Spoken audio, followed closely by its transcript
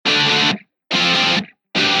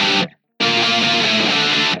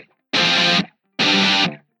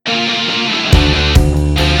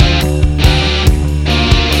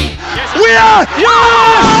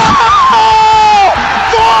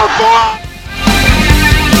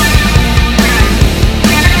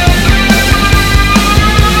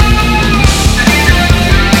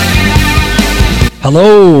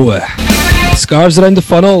Hello, Scarves Around the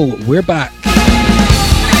Funnel, we're back.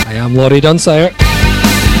 I am Laurie Dunsire,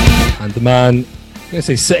 and the man, I'm going to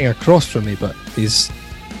say sitting across from me, but he's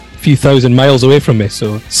a few thousand miles away from me,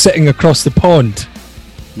 so sitting across the pond,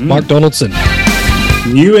 Mark Donaldson.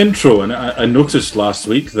 New intro, and I noticed last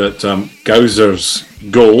week that Gowser's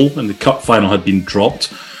goal in the cup final had been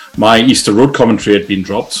dropped. My Easter Road commentary had been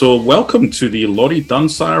dropped, so welcome to the Laurie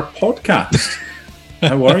Dunsire podcast.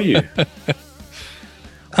 How are you?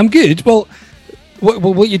 I'm good. Well,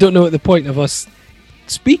 what you don't know at the point of us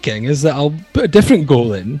speaking is that I'll put a different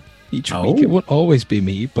goal in each week. It won't always be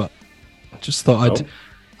me, but I just thought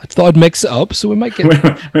I'd mix it up, so we might get. Wait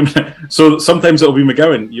a minute. So sometimes it'll be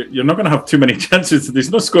McGowan. You're not going to have too many chances. He's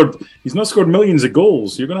not scored millions of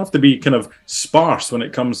goals. You're going to have to be kind of sparse when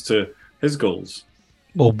it comes to his goals.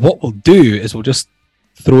 Well, what we'll do is we'll just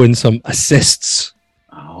throw in some assists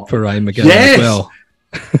for Ryan McGowan as well.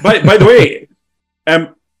 By the way,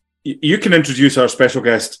 you can introduce our special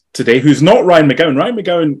guest today, who's not Ryan McGowan. Ryan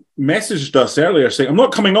McGowan messaged us earlier saying, "I'm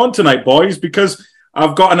not coming on tonight, boys, because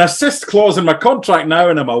I've got an assist clause in my contract now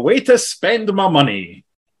and I'm away to spend my money.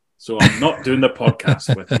 So I'm not doing the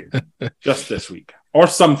podcast with you just this week," or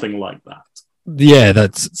something like that. Yeah,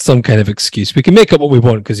 that's some kind of excuse. We can make up what we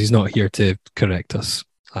want because he's not here to correct us.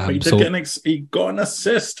 He got an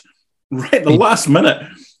assist right at the last minute.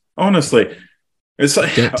 Honestly, it's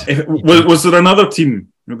like, was there another team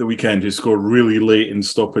at the weekend who scored really late in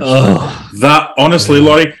stoppage? That honestly,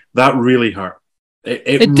 Laurie, that really hurt.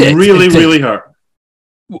 It really hurt.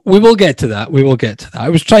 We will get to that. I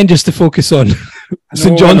was trying just to focus on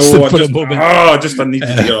St Johnstone for a moment. I needed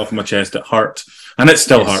to get it off my chest. It hurt, and it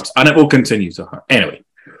still hurts, and it will continue to hurt. Anyway.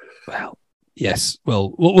 Well, yes.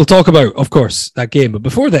 Well, we'll talk about, of course, that game. But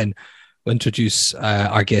before then, we'll introduce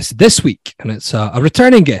our guest this week, and it's a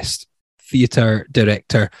returning guest, theatre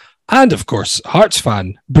director, and, of course, Hearts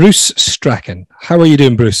fan, Bruce Strachan. How are you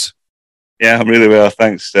doing, Bruce? Yeah, I'm really well.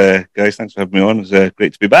 Thanks, guys. Thanks for having me on. It's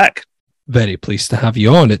great to be back. Very pleased to have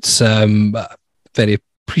you on. It's very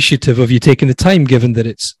appreciative of you taking the time, given that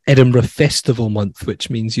it's Edinburgh Festival month, which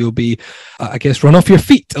means you'll be, I guess, run off your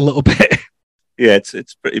feet a little bit. Yeah,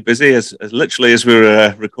 it's pretty busy. As literally as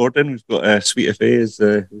we're recording, we've got Sweet FA is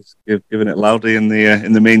giving it loudly in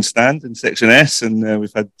the main stand in Section S, and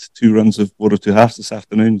we've had 2 runs of 1 or 2 halves this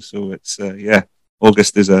afternoon. So it's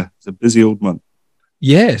August is a busy old month.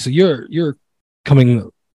 Yeah, so you're coming.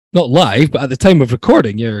 Not live, but at the time of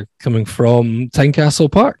recording, you're coming from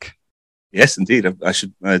Tynecastle Park. Yes, indeed. I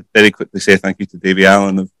should very quickly say thank you to Davy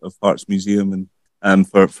Allen of Hearts Museum and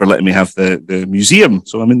for letting me have the museum.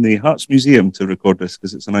 So I'm in the Hearts Museum to record this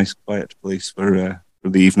because it's a nice, quiet place for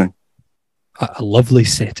the evening. A lovely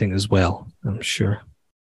setting as well, I'm sure.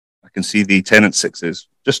 I can see the Tennant Sixes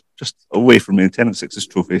just away from me. Tennant Sixes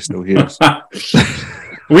trophy is still here. So.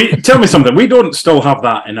 Tell me something. We don't still have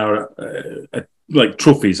that in our like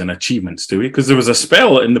trophies and achievements, do we? Because there was a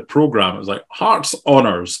spell in the programme. It was like Hearts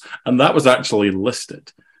Honours, and that was actually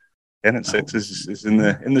listed. Tennant Sixes is in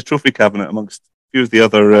the trophy cabinet amongst a few of the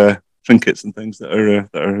other trinkets and things that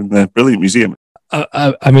are in the brilliant museum.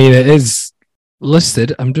 I mean, it is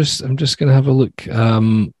listed. I'm just going to have a look.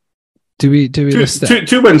 Do we list it?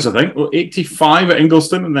 2 wins, I think. 85 at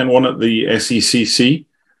Ingliston and then 1 at the SECC.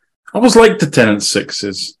 I always liked the Tennant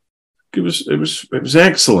Sixes. It was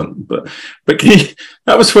excellent, but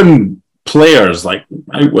that was when players like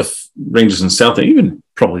out with Rangers and Celtic, even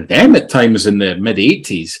probably them at times in the mid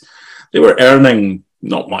 '80s, they were earning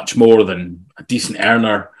not much more than a decent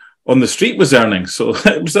earner on the street was earning. So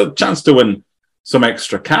it was a chance to win some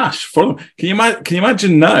extra cash for them. Can you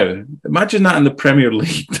imagine now? Imagine that in the Premier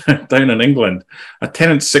League down in England, a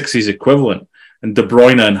Tennant Sixes equivalent, and De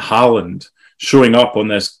Bruyne and Haaland showing up on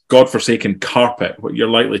this godforsaken carpet, what you're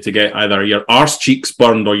likely to get either your arse cheeks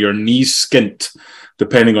burned or your knees skint,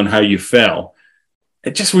 depending on how you fell.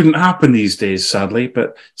 It just wouldn't happen these days, sadly,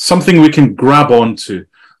 but something we can grab onto,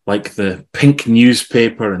 like the pink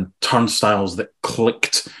newspaper and turnstiles that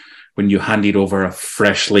clicked when you handed over a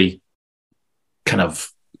freshly kind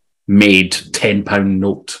of made £10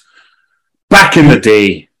 note. Back in the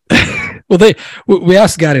day. Well, we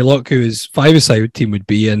asked Gary Locke who his five-a-side team would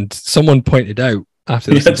be, and someone pointed out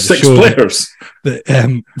after he had 6 players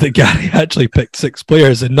that Gary actually picked 6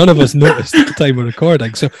 players, and none of us noticed at the time of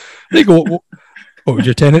recording. So they go, "What would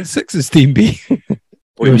your Tennant Sixes team be?"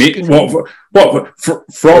 From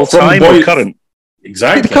current?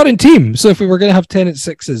 Exactly, the current team. So if we were going to have Tennant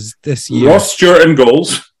Sixes this year, Ross Stewart in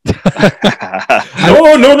goals. No.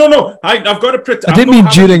 I've got to pretend. I didn't mean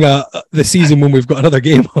during the season when we've got another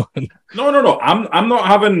game on. No. I'm not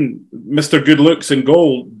having Mr. Good Looks in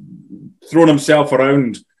goal throwing himself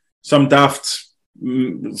around some daft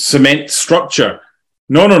cement structure.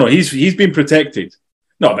 No. He's been protected.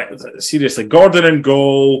 No, but seriously, Gordon in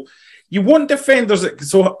goal. You want defenders that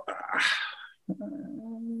so.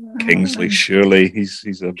 Kingsley, surely he's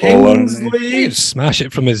a baller. Kingsley, He'd smash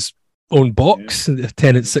it from his own box. The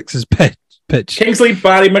 10-6's pitch. Kingsley,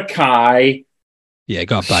 Barry Mackay. Yeah,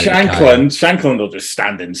 got Barry Shankland. Shankland will just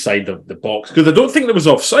stand inside the box because I don't think there was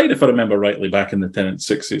offside, if I remember rightly, back in the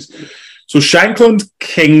 10-6s. So Shankland,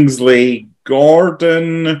 Kingsley,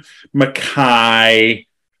 Gordon, Mackay.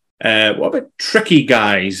 What about tricky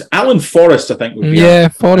guys? Alan Forrest, I think, would be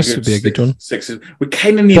Forrest would be a good one. Sixes. We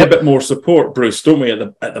kind of need a bit more support, Bruce, don't we? At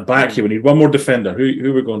the back here, we need one more defender.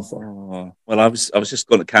 Who are we going for? Oh, well, I was just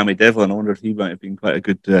going to Cammy Devlin. I wonder if he might have been quite a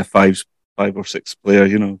good 5 or 6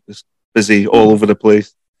 player. Just busy all over the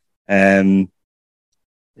place. I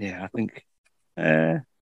think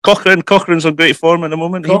Cochrane's on great form at the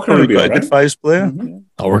moment. He's probably quite a good 5s player. Mm-hmm.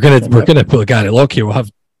 Oh, we're gonna put a guy at lock here. We'll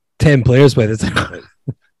have 10 players by the time.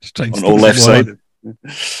 On all left side.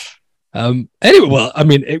 Anyway, well, I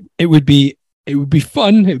mean, it would be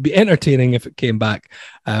fun. It would be entertaining if it came back.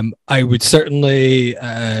 I would certainly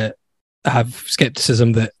have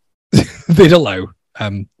skepticism that they'd allow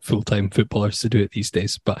full-time footballers to do it these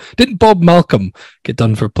days. But didn't Bob Malcolm get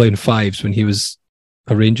done for playing 5s when he was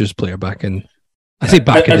a Rangers player back in? I say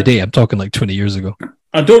back in the day. I'm talking like 20 years ago.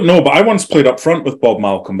 I don't know, but I once played up front with Bob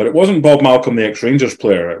Malcolm, but it wasn't Bob Malcolm, the ex-Rangers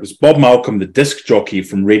player. It was Bob Malcolm, the disc jockey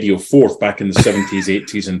from Radio 4th back in the 70s,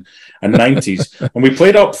 80s and 90s. And we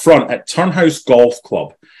played up front at Turnhouse Golf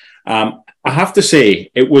Club. I have to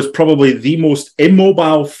say, it was probably the most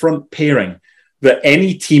immobile front pairing that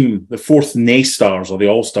any team, the 4th Naystars, or the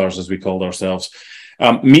All-Stars as we called ourselves,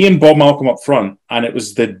 me and Bob Malcolm up front, and it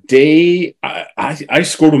was the day I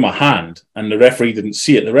scored with my hand, and the referee didn't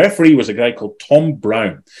see it. The referee was a guy called Tom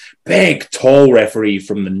Brown, big, tall referee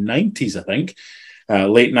from the 90s, I think,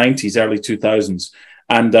 late 90s, early 2000s.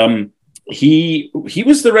 And he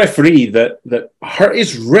was the referee that hurt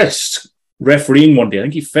his wrist refereeing one day. I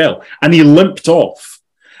think he fell, and he limped off.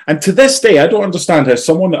 And to this day, I don't understand how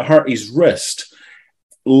someone that hurt his wrist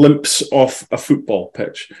limps off a football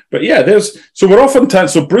pitch. But yeah, so we're off on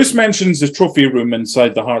tangent. So Bruce mentions the trophy room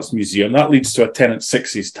inside the Hearts Museum. That leads to a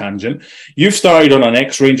 10-6s tangent. You've started on an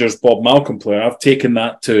ex-Rangers Bob Malcolm player. I've taken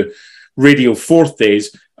that to Radio 4th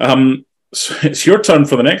days. So it's your turn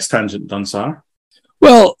for the next tangent, Dunsar.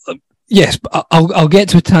 Well, yes, I'll get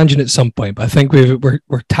to a tangent at some point, but I think we're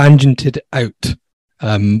tangented out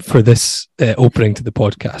for this opening to the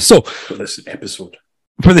podcast. So for this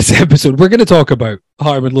episode, we're going to talk about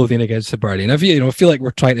Heart of Midlothian against Hibernian. I feel like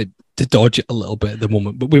we're trying to dodge it a little bit at the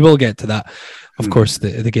moment, but we will get to that. Of course,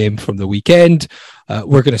 the game from the weekend.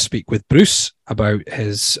 We're going to speak with Bruce about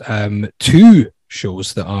his 2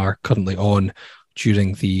 shows that are currently on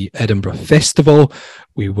during the Edinburgh Festival.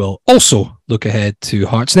 We will also look ahead to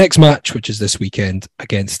Hearts' next match, which is this weekend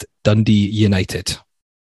against Dundee United.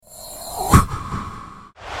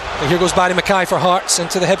 And here goes Barry Mackay for Hearts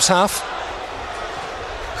into the Hibs half.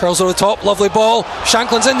 Curls over the top, lovely ball.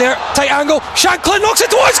 Shankland's in there, tight angle. Shankland knocks it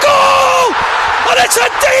towards goal! And it's a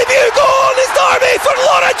debut goal in his derby for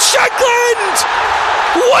Lawrence Shankland!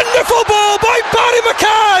 Wonderful ball by Barry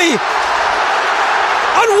Mackay!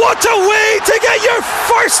 And what a way to get your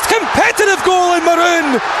first competitive goal in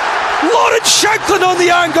Maroon! Lawrence Shankland on the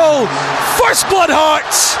angle. First blood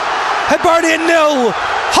Hearts. Hibernian 0.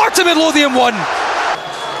 Heart of Midlothian 1.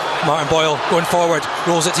 Martin Boyle going forward,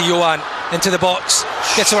 rolls it to Johan. Into the box,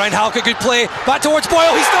 gets around Halka, good play, back towards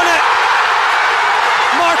Boyle, he's done it!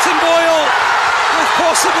 Martin Boyle, with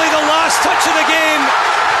possibly the last touch of the game,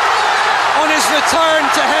 on his return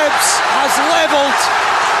to Hibs, has levelled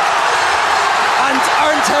and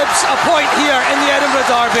earned Hibs a point here in the Edinburgh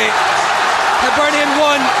Derby. Hibernian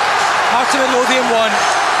 1, Heart of Midlothian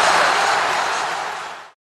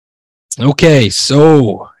 1. Okay,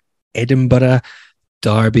 so Edinburgh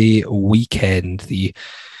Derby weekend, the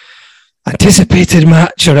anticipated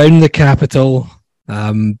match around the capital,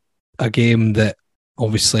 a game that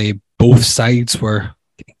obviously both sides were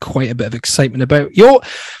getting quite a bit of excitement about. You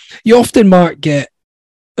often, Mark, get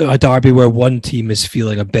a derby where one team is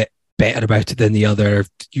feeling a bit better about it than the other.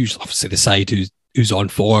 Usually, obviously, the side who's on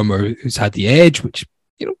form or who's had the edge, which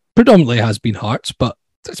predominantly has been Hearts, but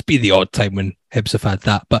it's been the odd time when Hibs have had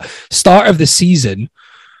that. But start of the season,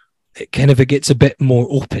 it gets a bit more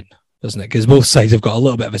open, doesn't it? Because both sides have got a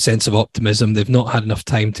little bit of a sense of optimism. They've not had enough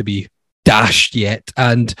time to be dashed yet.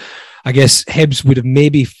 And I guess Hibs would have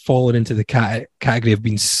maybe fallen into the category of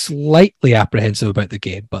being slightly apprehensive about the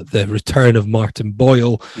game. But the return of Martin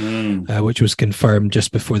Boyle, which was confirmed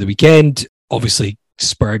just before the weekend, obviously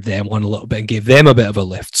spurred them on a little bit and gave them a bit of a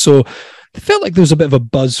lift. So it felt like there was a bit of a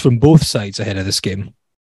buzz from both sides ahead of this game.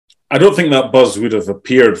 I don't think that buzz would have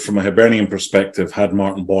appeared from a Hibernian perspective had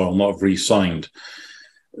Martin Boyle not have re-signed.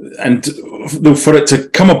 And for it to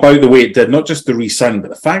come about the way it did, not just the re-signing,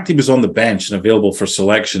 but the fact he was on the bench and available for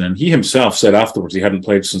selection, and he himself said afterwards he hadn't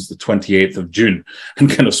played since the 28th of June, and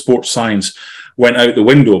kind of sports science went out the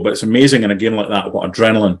window. But it's amazing in a game like that what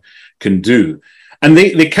adrenaline can do. And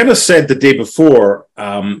they kind of said the day before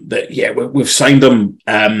that, yeah, we've signed him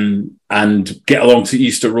and get along to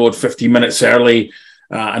Easter Road 15 minutes early,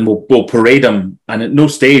 and we'll parade him. And at no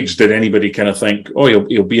stage did anybody kind of think, oh,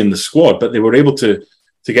 he'll be in the squad. But they were able to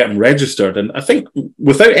get him registered. And I think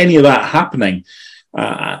without any of that happening,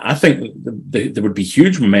 I think there would be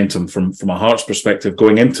huge momentum from a Hearts perspective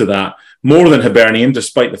going into that, more than Hibernian,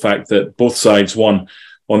 despite the fact that both sides won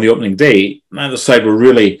on the opening day. Neither side were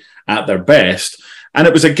really at their best. And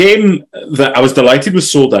it was a game that I was delighted was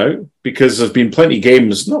sold out, because there's been plenty of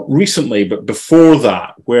games, not recently, but before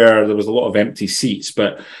that, where there was a lot of empty seats.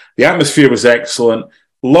 But the atmosphere was excellent.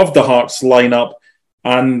 Loved the Hearts lineup.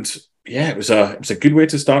 And yeah, it was a good way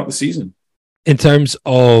to start the season. In terms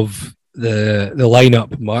of the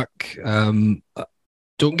lineup, Mark,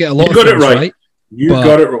 don't get a lot of things right. You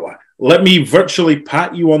got it right. Let me virtually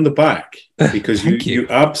pat you on the back, because you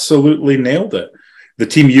absolutely nailed it. The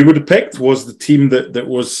team you would have picked was the team that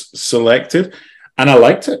was selected, and I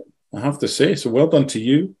liked it, I have to say. So well done to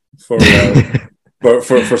you for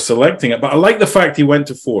selecting it. But I like the fact he went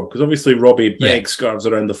to 4, because obviously Robbie, big Scarves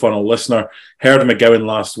Around the Funnel listener, heard McGowan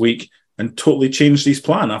last week and totally changed his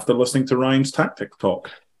plan after listening to Ryan's tactic talk.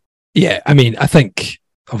 Yeah, I mean, I think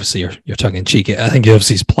obviously you're tongue in cheek. I think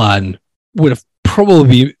obviously his plan would have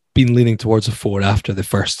probably been leaning towards a 4 after the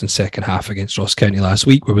first and second half against Ross County last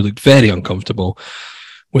week, where we looked very uncomfortable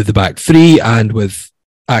with the back three and with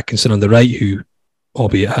Atkinson on the right, who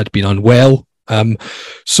albeit had been unwell.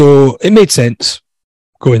 So it made sense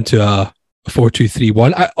going to a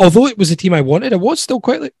 4-2-3-1. Although it was a team I wanted, I was still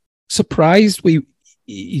quite surprised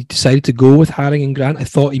he decided to go with Haring and Grant. I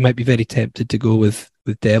thought he might be very tempted to go with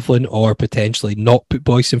Devlin, or potentially not put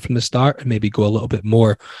Boyce in from the start and maybe go a little bit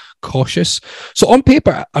more cautious. So on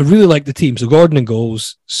paper, I really like the team. So Gordon in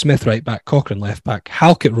goals, Smith right back, Cochrane left back,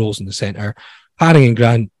 Halkett Rolls in the centre, Haring and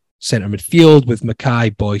Grant centre midfield, with Mackay,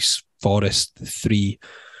 Boyce, Forrest, the 3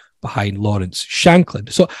 behind Lawrence, Shanklin.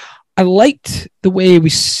 So I liked the way we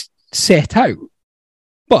set out,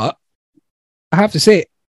 but I have to say,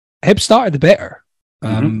 Hibs started the better.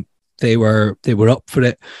 They were up for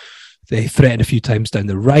it. They threatened a few times down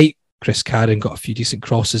the right. Chris Carron got a few decent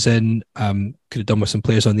crosses in. Could have done with some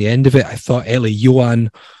players on the end of it. I thought Eli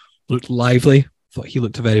Johan looked lively. Thought he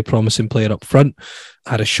looked a very promising player up front.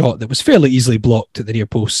 Had a shot that was fairly easily blocked at the near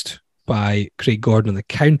post by Craig Gordon on the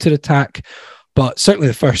counter-attack. But certainly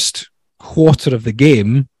the first quarter of the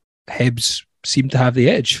game, Hibs seemed to have the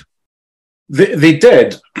edge. They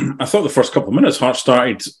did. I thought the first couple of minutes, Hearts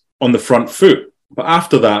started on the front foot. But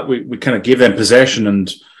after that, we kind of gave them possession,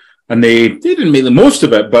 and they didn't make the most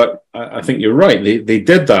of it. But I think you're right. They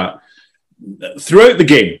did that throughout the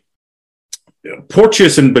game.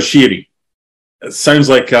 Porteous and Bashiri, it sounds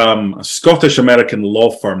like a Scottish-American law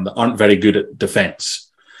firm that aren't very good at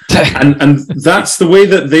defence. and that's the way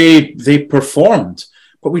that they performed.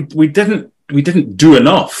 But we didn't do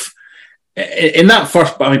enough. In that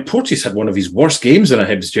first, I mean, Porteous had one of his worst games in a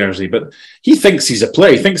Hibs jersey, but he thinks he's a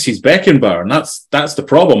player. He thinks he's Beckenbauer, and that's the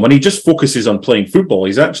problem. When he just focuses on playing football,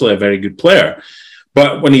 he's actually a very good player.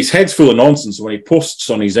 But when his head's full of nonsense, when he posts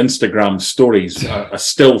on his Instagram stories a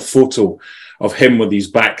still photo of him with his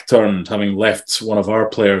back turned, having left one of our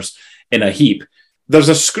players in a heap, there's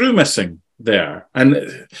a screw missing there.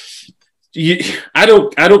 And I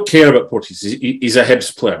don't care about Porteous. He's a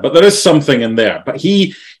Hibs player, but there is something in there. But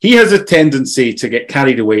he has a tendency to get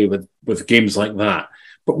carried away with games like that.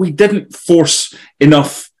 But we didn't force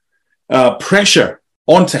enough pressure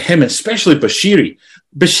onto him, especially Bashiri.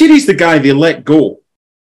 Bashiri's the guy they let go,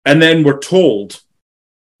 and then we're told,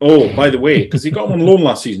 oh, by the way, because he got him on loan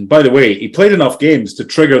last season. By the way, he played enough games to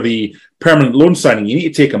trigger the permanent loan signing. You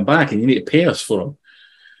need to take him back, and you need to pay us for him.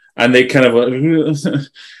 And they kind of...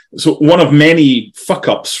 So one of many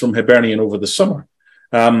fuck-ups from Hibernian over the summer.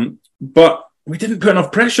 But we didn't put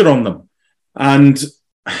enough pressure on them. And,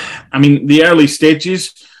 I mean, the early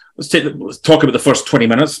stages, let's talk about the first 20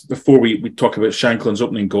 minutes before we talk about Shanklin's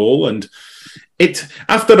opening goal. And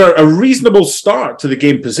after a reasonable start to the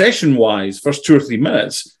game possession-wise, first 2 or 3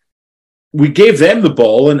 minutes, we gave them the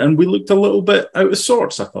ball and we looked a little bit out of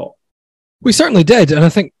sorts, I thought. We certainly did. And I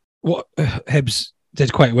think what Hibs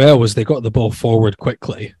did quite well was they got the ball forward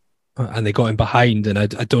quickly. And they got him behind, and I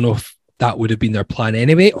don't know if that would have been their plan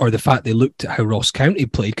anyway, or the fact they looked at how Ross County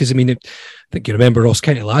played. Because, I mean, I think you remember Ross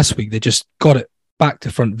County last week, they just got it back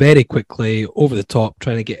to front very quickly, over the top,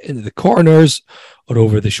 trying to get into the corners or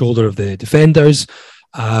over the shoulder of the defenders.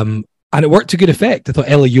 And it worked to good effect. I thought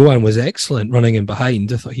Ella Johan was excellent running in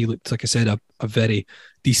behind. I thought he looked, like I said, a very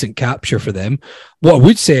decent capture for them. What I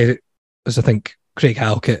would say is I think Craig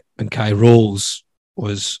Halkett and Kai Rolls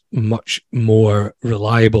was much more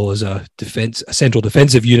reliable as a central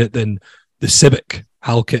defensive unit than the Civic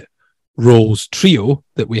Halkett Rolls trio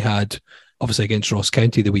that we had, obviously, against Ross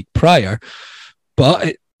County the week prior.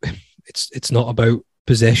 But it's not about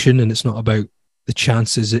possession, and it's not about the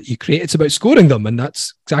chances that you create. It's about scoring them, and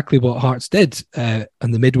that's exactly what Hearts did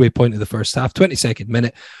on the midway point of the first half, 22nd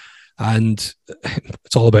minute. And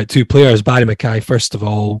it's all about two players. Barry Mackay, first of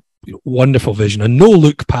all, wonderful vision, a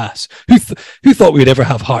no-look pass. Who thought we'd ever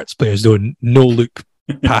have Hearts players doing no-look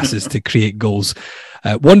passes to create goals?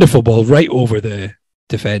 Wonderful ball right over the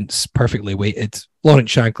defence, perfectly weighted.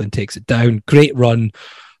 Lawrence Shanklin takes it down. Great run.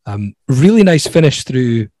 Really nice finish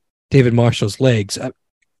through David Marshall's legs. You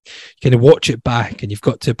kind of watch it back, and you've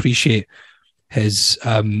got to appreciate his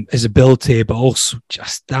ability, but also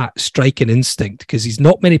just that striking instinct, because he's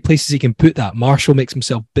not many places he can put that. Marshall makes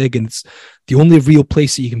himself big, and it's the only real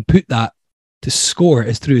place that you can put that to score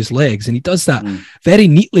is through his legs, and he does that very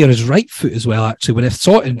neatly on his right foot as well. Actually, when I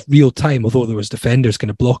saw it in real time, although there was defenders kind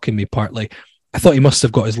of blocking me partly, I thought he must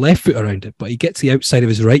have got his left foot around it, but he gets the outside of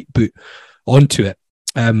his right boot onto it.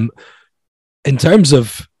 In terms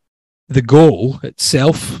of the goal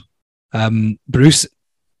itself, Bruce,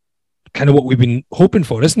 kind of what we've been hoping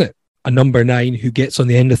for, isn't it? A number 9 who gets on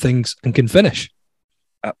the end of things and can finish.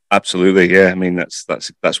 Absolutely, yeah. I mean,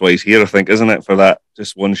 that's why he's here, I think, isn't it? For that,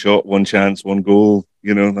 just one shot, one chance, one goal.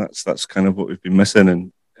 You know, that's kind of what we've been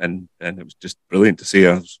missing, and it was just brilliant to see.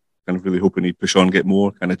 I was kind of really hoping he'd push on, get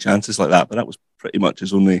more kind of chances like that, but that was pretty much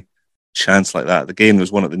his only chance like that. Again, there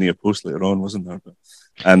was one at the near post later on, wasn't there? But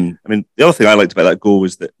I mean, the other thing I liked about that goal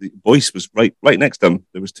was that Boyce was right next to him.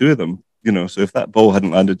 There was two of them, you know. So if that ball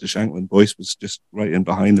hadn't landed to Shanklin, Boyce was just right in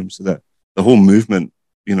behind him. So that the whole movement,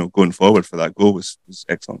 you know, going forward for that goal was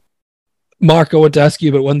excellent. Mark, I want to ask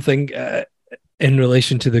you about one thing in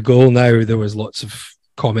relation to the goal. Now, there was lots of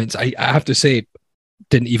comments. I have to say,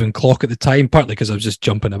 didn't even clock at the time, partly because I was just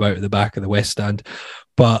jumping about at the back of the West Stand.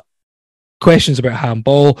 But questions about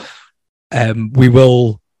handball. We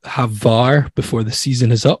will have VAR before the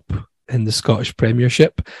season is up in the Scottish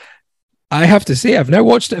Premiership. I have to say, I've now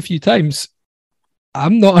watched it a few times.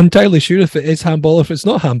 I'm not entirely sure if it is handball or if it's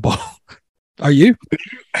not handball. Are you?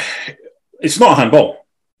 It's not handball.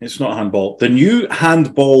 It's not handball. The new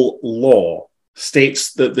handball law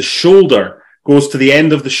states that the shoulder goes to the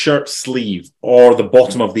end of the shirt sleeve or the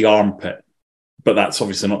bottom of the armpit. But that's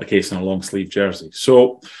obviously not the case in a long sleeve jersey.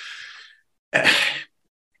 So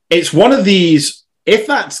it's one of these, if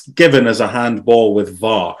that's given as a handball with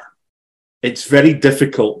VAR, it's very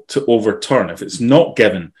difficult to overturn. If it's not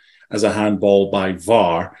given as a handball by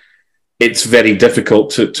VAR, it's very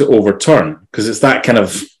difficult to overturn because it's that kind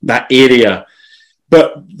of, that area.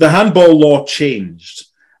 But the handball law changed,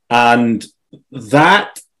 and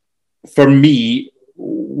that, for me,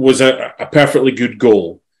 was a perfectly good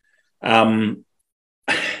goal.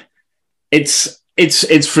 It's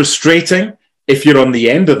frustrating. If you're on the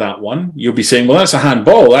end of that one, you'll be saying, well, that's a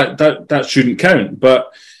handball. That shouldn't count.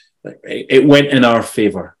 But it went in our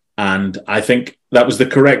favour. And I think that was the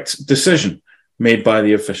correct decision made by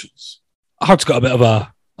the officials. Hearts got a bit of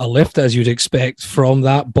a lift, as you'd expect from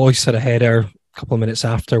that. Boyce had a header a couple of minutes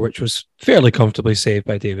after, which was fairly comfortably saved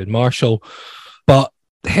by David Marshall. But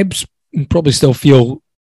Hibs probably still feel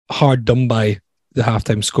hard done by the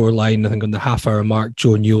halftime scoreline. I think on the half-hour mark,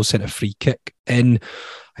 Joe Newell sent a free kick in.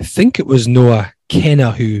 I think it was Noah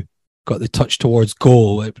Kenna who got the touch towards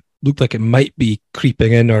goal. It looked like it might be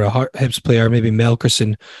creeping in, or a Hibs player, maybe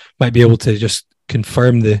Melkerson, might be able to just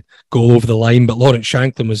confirm the goal over the line. But Lawrence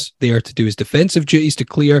Shanklin was there to do his defensive duties to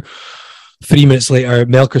clear. 3 minutes later,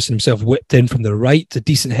 Melkerson himself whipped in from the right. A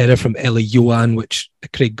decent header from Ellie Johan, which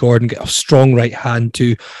Craig Gordon got a strong right hand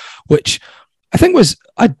to, which I think was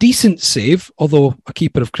a decent save. Although a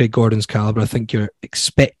keeper of Craig Gordon's calibre, I think you're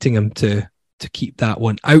expecting him to keep that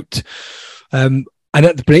one out. And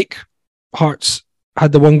at the break, Hearts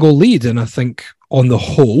had the 1-goal lead, and I think on the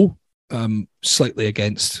whole, slightly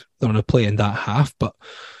against the run of play in that half, but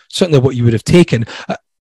certainly what you would have taken.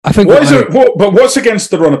 I think. But what's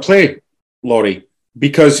against the run of play, Laurie?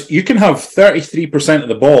 Because you can have 33% of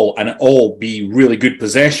the ball and it all be really good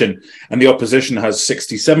possession, and the opposition has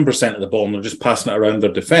 67% of the ball and they're just passing it around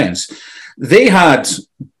their defence. They had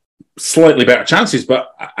slightly better chances,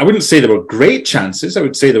 but I wouldn't say they were great chances. I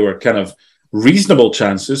would say they were kind of reasonable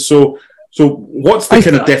chances. So what's the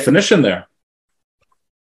kind of definition there?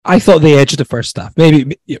 I thought they edged the first half.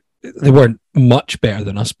 Maybe they weren't much better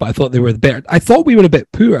than us, but I thought they were better. I thought we were a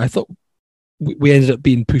bit poor. I thought we ended up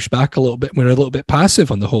being pushed back a little bit. We were a little bit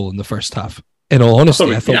passive on the whole in the first half. In all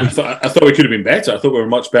honesty, I thought we could have been better. I thought we were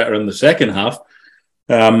much better in the second half.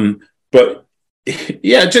 But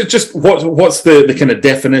yeah, just what's the kind of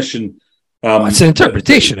definition? It's an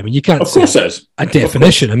interpretation. I mean, you can't say a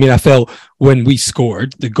definition. I mean, I felt when we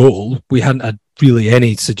scored the goal, we hadn't had really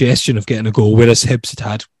any suggestion of getting a goal, whereas Hibs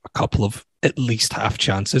had a couple of at least half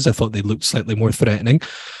chances. I thought they looked slightly more threatening.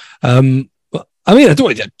 But I mean, I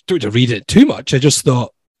don't want to read it too much. I just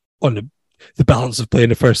thought on the balance of play in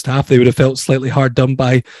the first half, they would have felt slightly hard done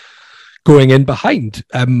by going in behind.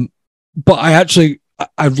 But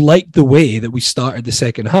I liked the way that we started the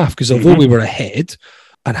second half, because although we were ahead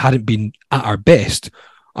and hadn't been at our best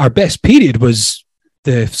period was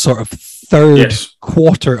the sort of third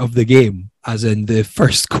quarter of the game, as in the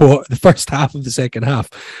first half of the second half,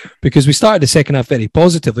 because we started the second half very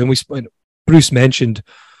positively. And Bruce mentioned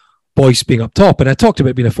Boyce being up top, and I talked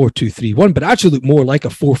about being a 4-2-3-1, but it actually looked more like a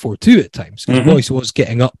 4-4-2 at times, because Boyce was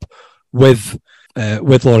getting up with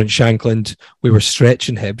Lawrence Shankland. We were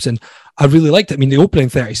stretching Hibs, and I really liked it. I mean, the opening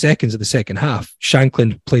 30 seconds of the second half,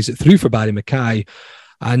 Shankland plays it through for Barry Mackay,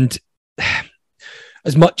 and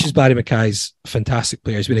as much as Barry Mackay's a fantastic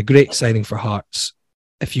player, he's been a great signing for Hearts.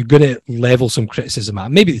 If you're going to level some criticism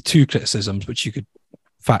at, maybe the two criticisms which you could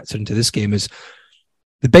factor into this game is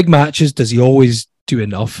the big matches, does he always do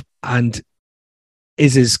enough? And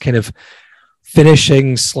is his kind of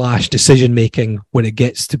finishing / decision making when it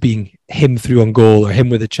gets to being him through on goal or him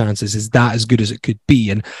with the chances, is that as good as it could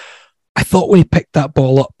be? And I thought when he picked that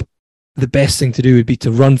ball up, the best thing to do would be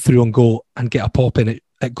to run through on goal and get a pop in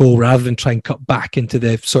at goal rather than try and cut back into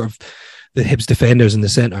the sort of the Hibs defenders in the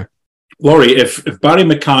centre. Laurie, if Barry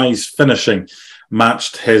Mackay's finishing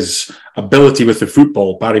matched his ability with the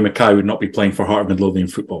football, Barry Mackay would not be playing for Heart of Midlothian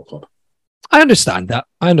Football Club. I understand that.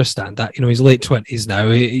 You know, he's late 20s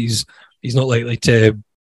now. He's not likely to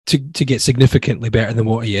get significantly better than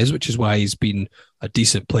what he is, which is why he's been a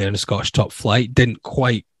decent player in the Scottish top flight. Didn't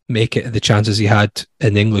quite make it the chances he had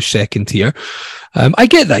in the English second tier. I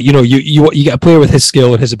get that. You know, you get a player with his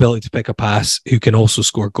skill and his ability to pick a pass who can also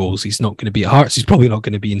score goals. He's not going to be at Hearts. He's probably not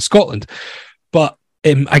going to be in Scotland. But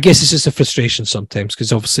I guess it's just a frustration sometimes,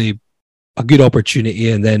 because obviously a good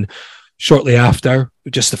opportunity, and then shortly after,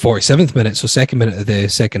 just the 47th minute, so second minute of the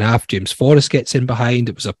second half, James Forrest gets in behind.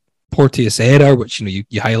 It was a Porteous error, which you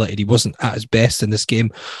highlighted. He wasn't at his best in this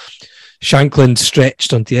game. Shankland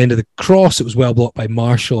stretched onto the end of the cross. It was well blocked by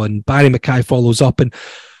Marshall, and Barry Mackay follows up. And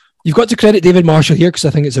you've got to credit David Marshall here, because I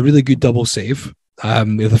think it's a really good double save.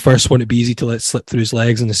 The first one, it'd be easy to let slip through his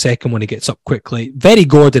legs, and the second one, he gets up quickly. Very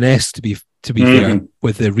Gordon-esque, to be fair,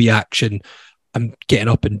 with the reaction and getting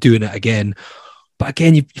up and doing it again. But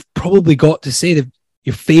again, you've probably got to say that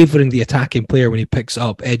you're favouring the attacking player when he picks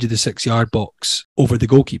up edge of the 6-yard box over the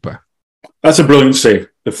goalkeeper. That's a brilliant save.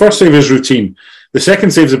 The first save is routine. The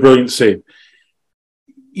second save is a brilliant save.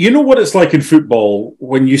 You know what it's like in football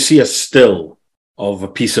when you see a still of a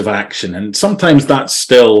piece of action, and sometimes that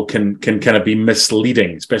still can kind of be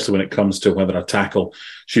misleading, especially when it comes to whether a tackle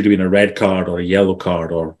should have been a red card or a yellow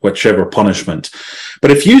card or whichever punishment.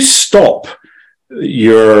 But if you stop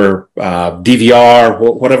your DVR,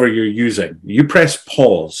 whatever you're using, you press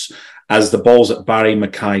pause as the ball's at Barry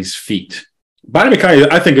Mackay's feet. Barry Mackay,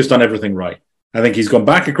 I think, has done everything right. I think he's gone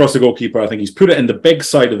back across the goalkeeper. I think he's put it in the big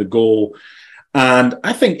side of the goal. And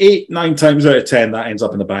I think 8-9 times out of 10, that ends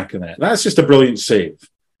up in the back of the net. That's just a brilliant save.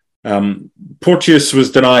 Porteous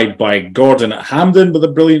was denied by Gordon at Hampden with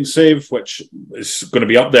a brilliant save, which is going to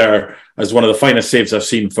be up there as one of the finest saves I've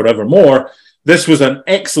seen forevermore. This was an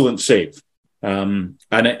excellent save. And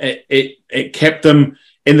it kept them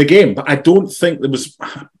in the game. But I don't think there was...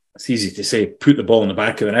 It's easy to say, put the ball in the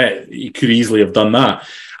back of the net. He could easily have done that.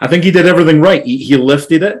 I think he did everything right. He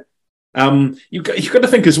lifted it. You've got to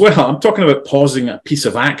think as well, I'm talking about pausing a piece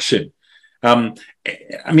of action. I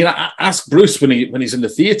ask Bruce when he's in the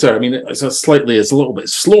theatre. I mean, it's a little bit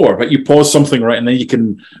slower, but you pause something right, and then you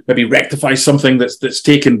can maybe rectify something that's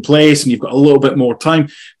taken place, and you've got a little bit more time.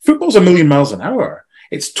 Football's a million miles an hour.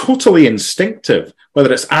 It's totally instinctive,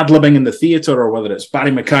 whether it's ad-libbing in the theatre or whether it's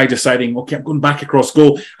Barry Mackay deciding, okay, I'm going back across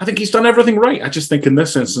goal. I think he's done everything right. I just think in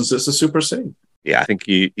this instance, it's a super save. Yeah, I think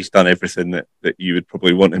he's done everything that you would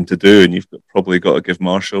probably want him to do, and you've probably got to give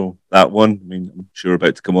Marshall that one. I mean, I'm sure we're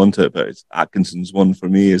about to come on to it, but it's Atkinson's one for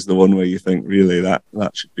me is the one where you think, really, that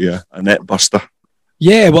should be a net buster.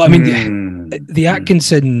 Yeah, well, I mean, the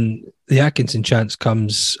Atkinson the Atkinson chance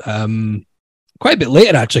comes quite a bit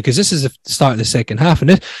later, actually, because this is the start of the second half,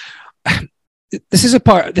 and this is a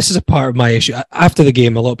part of my issue. After the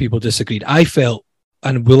game, a lot of people disagreed. I felt,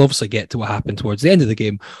 and we'll obviously get to what happened towards the end of the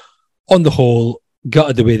game, on the whole,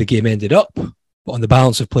 gutted the way the game ended up, but on the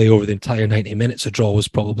balance of play over the entire 90 minutes, a draw was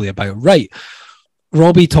probably about right.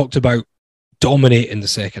 Robbie talked about dominating the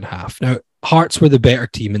second half. Now, Hearts were the better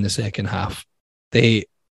team in the second half. They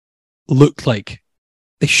looked like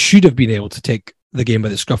they should have been able to take the game by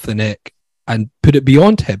the scruff of the neck and put it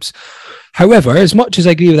beyond Hibs. However, as much as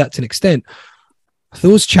I agree with that to an extent,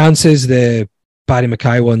 those chances, the Barry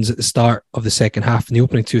Mackay ones at the start of the second half in the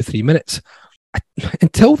opening 2 or 3 minutes,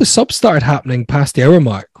 until the subs started happening past the hour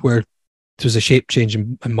mark, where there was a shape change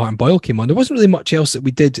and Martin Boyle came on, there wasn't really much else that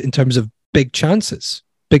we did in terms of big chances,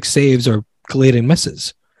 big saves or glaring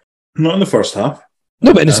misses. Not in the first half.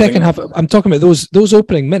 No, but in the second half, I'm talking about those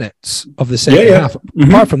opening minutes of the second half. Mm-hmm.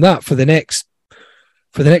 Apart from that, for the next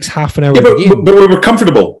half an hour of the game. But we were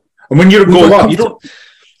comfortable. And when you're a goal up, you don't...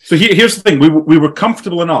 So here's the thing. We were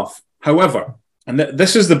comfortable enough. However, and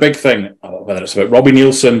this is the big thing, whether it's about Robbie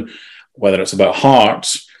Neilson, whether it's about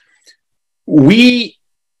Hearts, we,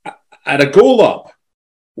 at a goal up,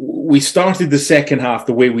 we started the second half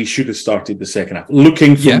the way we should have started the second half,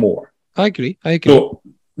 looking for more. I agree. So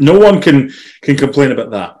no one can complain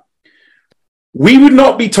about that. We would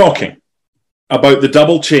not be talking about the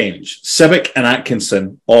double change, Civic and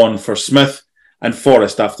Atkinson on for Smith and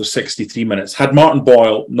Forrest after 63 minutes, had Martin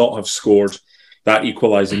Boyle not have scored that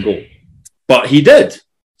equalising goal. But he did.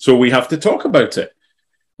 So we have to talk about it.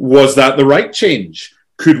 Was that the right change?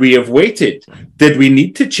 Could we have waited? Did we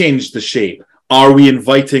need to change the shape? Are we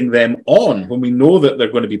inviting them on when we know that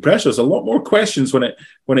they're going to be pressure? There's a lot more questions when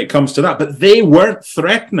it comes to that. But they weren't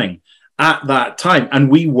threatening at that time, and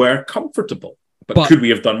we were comfortable. But could we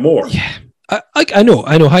have done more? Yeah, I know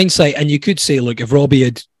hindsight, and you could say, look, if Robbie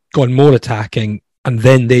had gone more attacking and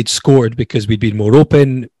then they'd scored because we'd been more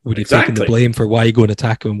open, would have taken the blame for why you go and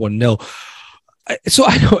attack him 1-0. So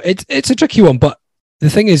I know it's a tricky one, but the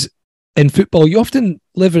thing is, in football, you often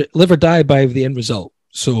live or die by the end result.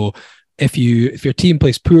 So if your team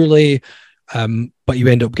plays poorly, but you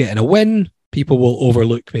end up getting a win, people will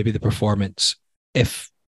overlook maybe the performance.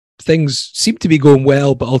 If things seem to be going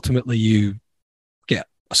well, but ultimately you get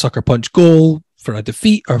a sucker punch goal for a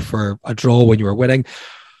defeat or for a draw when you were winning,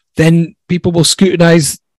 then people will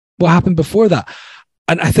scrutinise what happened before that.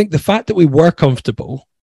 And I think the fact that we were comfortable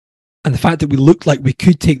and the fact that we looked like we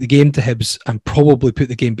could take the game to Hibs and probably put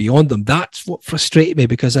the game beyond them, that's what frustrated me,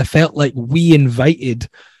 because I felt like we invited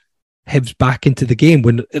Hibs back into the game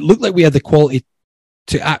when it looked like we had the quality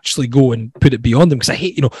to actually go and put it beyond them. Because I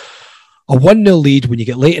hate, a 1-0 lead when you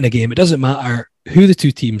get late in a game, it doesn't matter who the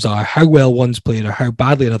two teams are, how well one's played or how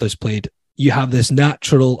badly another's played. You have this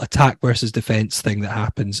natural attack versus defense thing that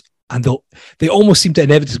happens, and they almost seem to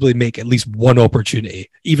inevitably make at least one opportunity,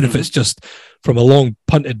 even if it's just from a long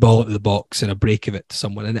punted ball into the box and a break of it to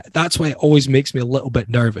someone. And that's why it always makes me a little bit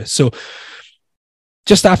nervous. So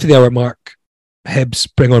just after the hour mark, Hibs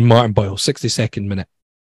bring on Martin Boyle, 62nd minute.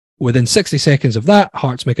 Within 60 seconds of that,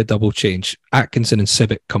 Hearts make a double change. Atkinson and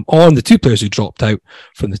Civic come on, the two players who dropped out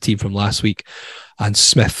from the team from last week, and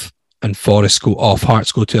Smith and Forrest go off.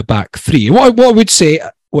 Hearts go to a back three. What I would say,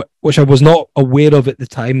 which I was not aware of at the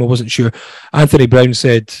time, I wasn't sure. Anthony Brown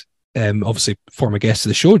said, obviously former guest of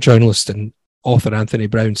the show, journalist and author Anthony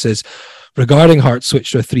Brown says, regarding Hearts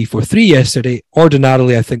switched to a 3-4-3 yesterday,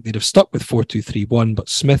 ordinarily I think they'd have stuck with 4-2-3-1, but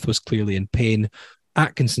Smith was clearly in pain.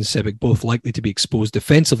 Atkinson, Civic both likely to be exposed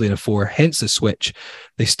defensively in a 4, hence the switch.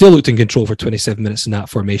 They still looked in control for 27 minutes in that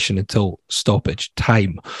formation until stoppage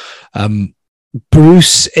time.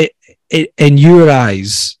 Bruce, in your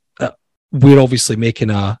eyes, we're obviously making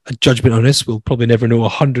a judgment on this. We'll probably never know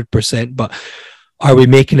 100%, but are we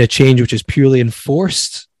making a change which is purely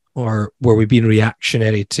enforced, or were we being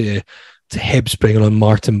reactionary to Hibs bringing on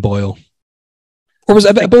Martin Boyle? Or was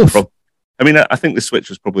it a bit of both? I mean, I think the switch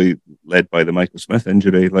was probably led by the Michael Smith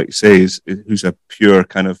injury, like you say, who's a pure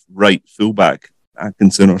kind of right fullback.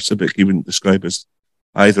 Atkinson or Civic, he wouldn't describe as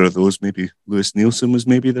either of those. Maybe Lewis Nielsen was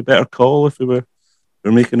maybe the better call if we were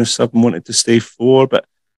making a sub and wanted to stay 4. But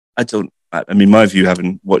I mean, my view,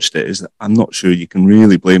 having watched it, is that I'm not sure you can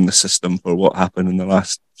really blame the system for what happened in the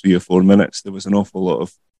last 3 or 4 minutes. There was an awful lot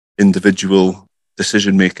of individual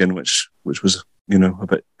decision making, which was, a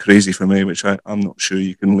bit crazy for me, which I'm not sure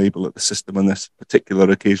you can label it the system on this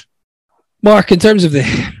particular occasion. Mark, in terms of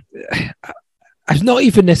it's not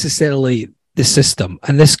even necessarily the system,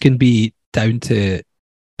 and this can be down to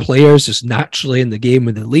players just naturally in the game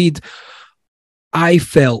with the lead. I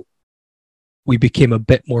felt we became a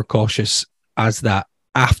bit more cautious as that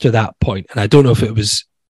after that point. And I don't know if it was,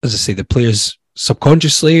 as I say, the players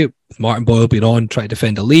subconsciously, with Martin Boyle being on, trying to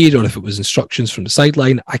defend a lead, or if it was instructions from the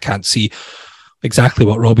sideline. I can't see exactly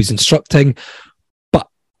what Robbie's instructing, but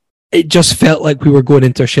it just felt like we were going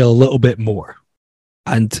into our shell a little bit more.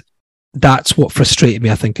 And that's what frustrated me,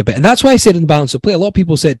 I think, a bit. And that's why I said in the balance of play, a lot of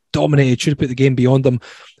people said dominated, should have put the game beyond them.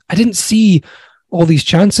 I didn't see all these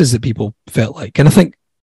chances that people felt like. And I think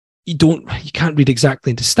you can't read exactly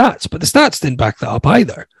into stats, but the stats didn't back that up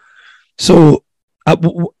either. So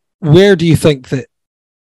where do you think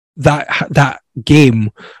that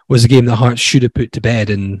game was a game that Hearts should have put to bed,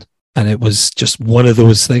 and it was just one of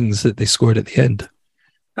those things that they scored at the end?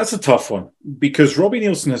 That's a tough one, because Robbie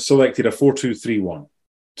Neilson has selected a 4-2-3-1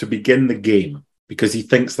 to begin the game because he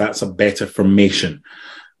thinks that's a better formation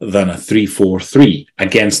than a 3-4-3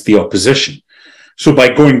 against the opposition. So by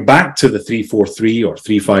going back to the 3-4-3 or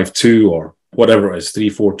 3-5-2 or whatever it is,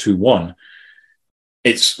 3-4-2-1,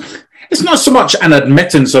 it's not so much an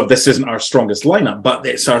admittance of this isn't our strongest lineup, but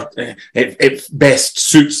it best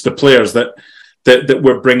suits the players that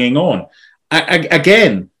we're bringing on.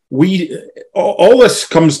 Again, all this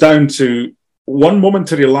comes down to one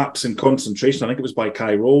momentary lapse in concentration. I think it was by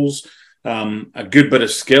Kai Rolls, a good bit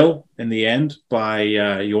of skill in the end by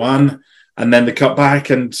Johan, and then the cut back,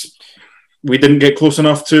 and we didn't get close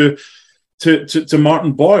enough to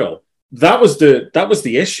Martin Boyle. That was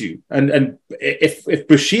the issue. And if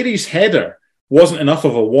Bushiri's header wasn't enough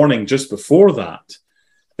of a warning just before that,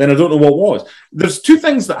 then I don't know what was. There's two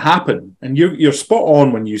things that happen, and you're spot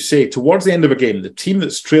on when you say towards the end of a game, the team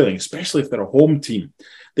that's trailing, especially if they're a home team,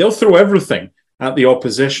 they'll throw everything at the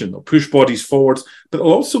opposition. They'll push bodies forwards, but they'll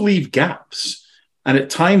also leave gaps. And at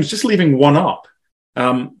times, just leaving one up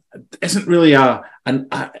isn't really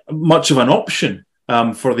much of an option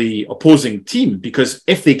for the opposing team, because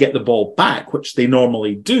if they get the ball back, which they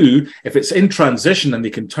normally do, if it's in transition and they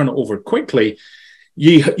can turn it over quickly,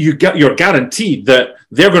 you're guaranteed that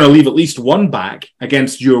they're going to leave at least one back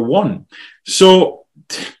against your one. So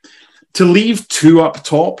to leave two up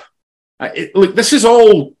top, look, this is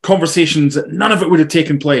all conversations that none of it would have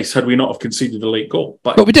taken place had we not have conceded a late goal.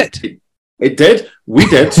 But we did. It did. We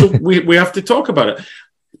did. So we have to talk about it.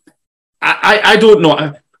 I don't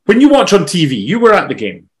know. When you watch on TV, you were at the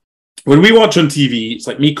game. When we watch on TV, it's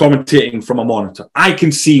like me commentating from a monitor. I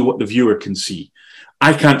can see what the viewer can see.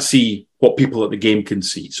 I can't see what people at the game can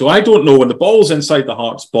see. So I don't know, when the ball's inside the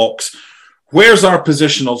Hearts box, where's our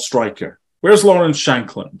positional striker? Where's Lawrence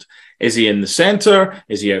Shankland? Is he in the centre?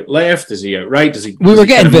 Is he out left? Is he out right? We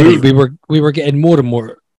were getting more and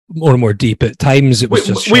more deep. At times it was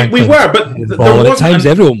just Shankland. We were, but at times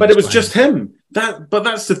everyone. But it was just him. But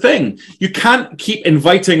that's the thing. You can't keep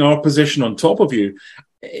inviting our position on top of you.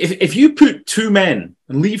 If you put two men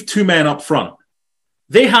and leave two men up front,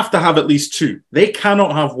 they have to have at least two. They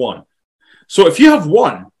cannot have one. So if you have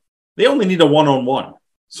one, they only need a one-on-one.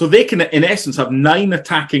 So they can, in essence, have 9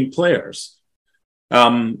 attacking players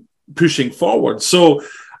pushing forward. So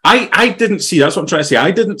I didn't see, that's what I'm trying to say.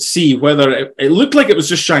 I didn't see whether it looked like it was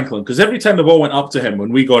just Shankland, because every time the ball went up to him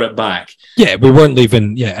when we got it back. Yeah, we weren't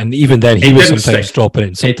leaving. Yeah, and even then he was sometimes dropping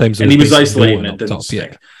in. Sometimes and he was isolating it, didn't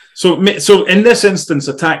stick. Yeah. So in this instance,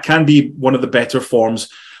 attack can be one of the better forms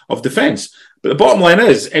of defence. But the bottom line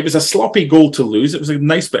is, it was a sloppy goal to lose. It was a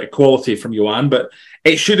nice bit of quality from Johan, but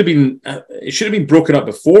it should have been broken up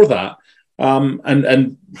before that.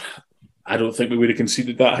 And I don't think we would have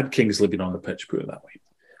conceded that had Kingsley been on the pitch, put it that way.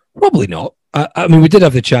 Probably not. I mean, we did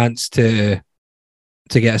have the chance to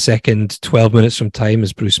get a second 12 minutes from time,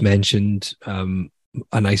 as Bruce mentioned.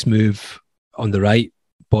 A nice move on the right.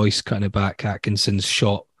 Boyce kind of back, Atkinson's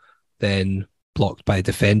shot, then blocked by a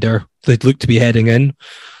defender. They'd looked to be heading in.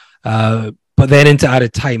 But then into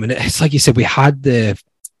added time, and it's like you said, we had the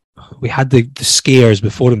scares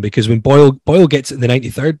before him, because when Boyle gets it in the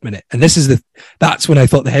 93rd minute, and that's when I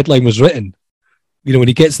thought the headline was written. You know, when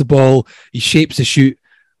he gets the ball, he shapes the shoot,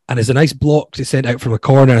 and there's a nice block to send out from a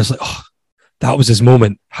corner. I was like, oh, that was his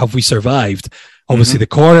moment. Have we survived? Obviously, the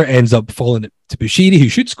corner ends up falling to Bushiri, who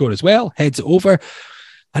should score as well, heads it over.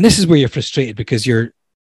 And this is where you're frustrated, because you're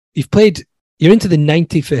into the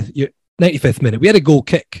 95th minute. We had a goal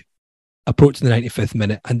kick approaching the 95th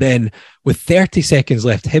minute, and then with 30 seconds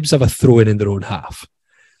left, Hibs have a throw in their own half.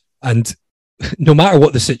 And no matter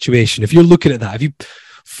what the situation, if you're looking at that, if you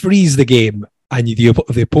freeze the game and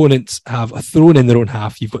the opponents have a throw in their own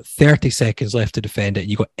half, you've got 30 seconds left to defend it, and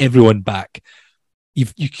you've got everyone back, you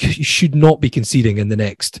should not be conceding in the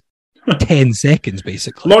next 10 seconds,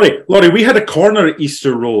 basically. Laurie, we had a corner at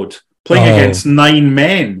Easter Road playing against 9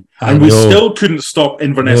 men, and we still couldn't stop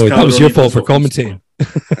Inverness. No, that was your fault for commentating.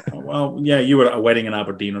 Well, yeah, you were at a wedding in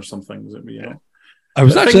Aberdeen or something, was it? You know? I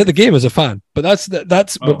was actually at the game as a fan, but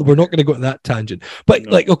we're not going to go to that tangent. But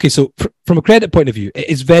No. okay, so from a credit point of view, it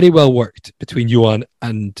is very well worked between Johan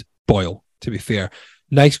and Boyle, to be fair.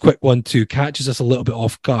 Nice quick 1-2, catches us a little bit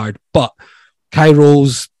off guard, but Kai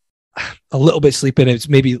rolls a little bit sleeping. It's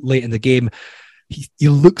maybe late in the game. He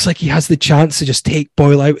looks like he has the chance to just take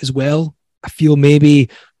Boyle out as well. I feel maybe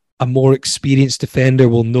a more experienced defender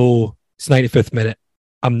will know it's 95th minute.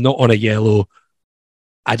 I'm not on a yellow.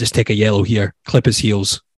 I just take a yellow here, clip his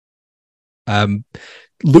heels.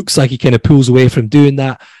 Looks like he kind of pulls away from doing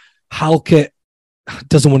that. Halkett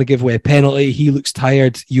doesn't want to give away a penalty. He looks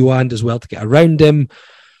tired. Johan does well to get around him.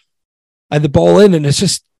 And the ball in, and it's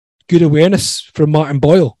just good awareness from Martin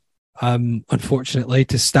Boyle, unfortunately,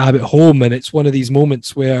 to stab it home. And it's one of these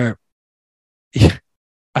moments where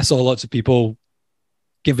I saw lots of people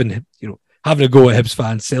having a go at Hibs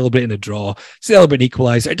fans, celebrating a draw, celebrating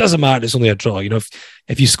equaliser. It doesn't matter, it's only a draw.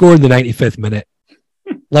 If you score in the 95th minute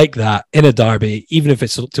like that in a derby, even if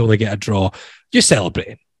it's to only get a draw, you're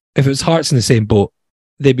celebrating. If it was Hearts in the same boat,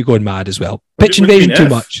 they'd be going mad as well. Pitch invasion too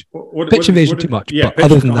much. Pitch invasion too much. Yeah, but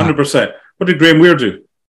other than 100%. that, What did Graham Weir do?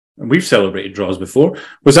 And we've celebrated draws before.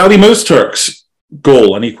 Was Ali Mozturk's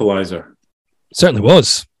goal an equaliser? certainly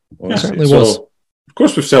was. Yeah, Certainly so, was. Of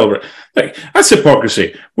course we've celebrated. Like, that's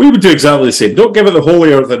hypocrisy. We would do exactly the same. Don't give it the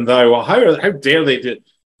holier than thou. Well, how dare they do it?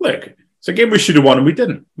 Look, it's a game we should have won and we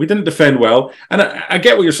didn't. We didn't defend well. And I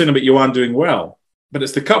get what you're saying about Johan doing well, but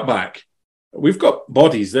it's the cutback. We've got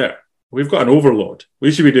bodies there. We've got an overload.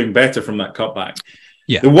 We should be doing better from that cutback.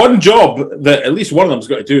 Yeah. The one job that at least one of them's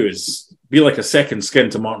got to do is be like a second skin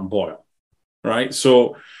to Martin Boyle, right?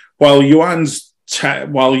 So while Johan's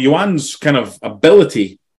kind of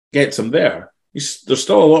ability gets him there, there's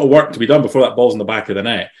still a lot of work to be done before that ball's in the back of the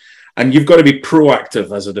net. And you've got to be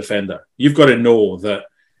proactive as a defender. You've got to know that,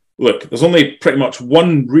 look, there's only pretty much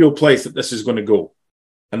one real place that this is going to go.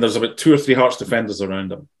 And there's about 2 or 3 Hearts defenders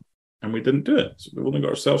around him. And we didn't do it. So we've only got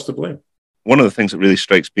ourselves to blame. One of the things that really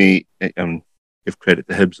strikes me, give credit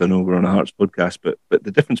to Hibs, I know we're on a Hearts podcast, but the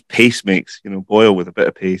difference pace makes, Boyle with a bit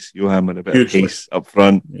of pace, Johan with a bit Hugely. of pace up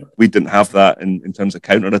front. Yeah. We didn't have that in terms of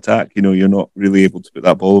counter-attack. You're not really able to put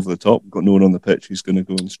that ball over the top. We've got no one on the pitch who's going to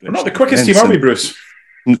go and stretch. We're not the quickest team, are we, Bruce?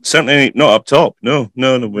 Certainly not up top. No.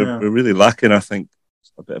 We're really lacking, I think,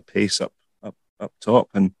 a bit of pace up top.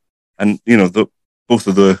 And both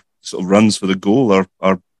of the sort of runs for the goal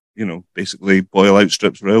are basically Boyle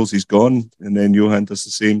outstrips Rails, he's gone, and then Johan does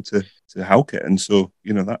the same to Halkett, and so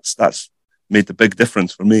that's made the big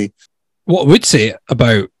difference for me. What I would say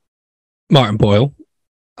about Martin Boyle,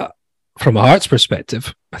 from a Hearts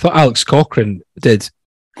perspective, I thought Alex Cochrane did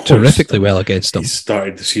terrifically well against him. He's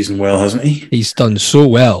started the season well, hasn't he? He's done so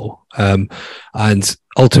well, and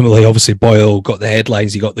ultimately, obviously, Boyle got the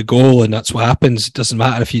headlines, he got the goal, and that's what happens. It doesn't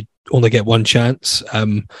matter if you only get one chance,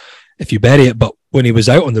 if you bury it, but when he was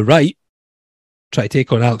out on the right, try to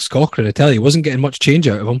take on Alex Cochrane, I tell you, he wasn't getting much change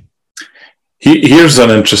out of him. Here's an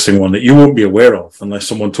interesting one that you won't be aware of unless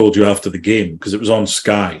someone told you after the game, because it was on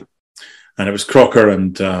Sky, and it was Crocker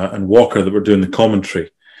and Walker that were doing the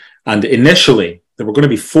commentary. And initially, there were going to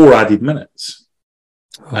be 4 added minutes,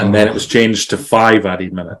 and then it was changed to 5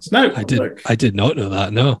 added minutes. Now, I did not know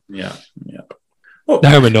that. No. Yeah. Well,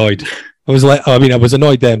 now I'm annoyed. I was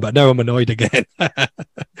annoyed then, but now I'm annoyed again.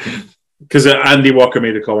 Because Andy Walker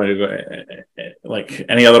made a comment, like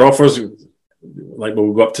any other offers, like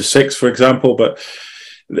we'll go up to 6, for example. But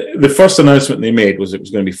the first announcement they made was it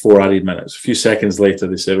was going to be 4 added minutes. A few seconds later,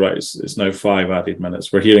 they said, right, it's now 5 added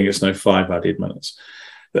minutes. We're hearing it's now 5 added minutes.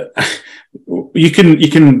 You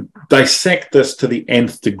can dissect this to the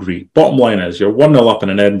nth degree. Bottom line is you're 1-0 up in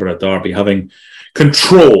an Edinburgh derby, having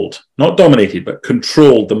controlled, not dominated, but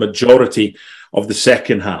controlled the majority of the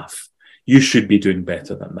second half. You should be doing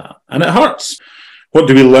better than that. And it hurts. What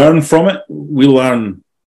do we learn from it? We learn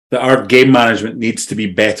that our game management needs to be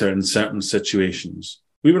better in certain situations.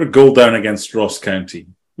 We were a goal down against Ross County.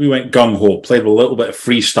 We went gung-ho, played with a little bit of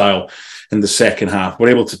freestyle in the second half. We're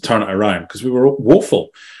able to turn it around because we were woeful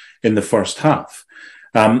in the first half.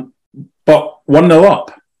 But 1-0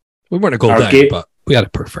 up. We weren't a goal down, but we had a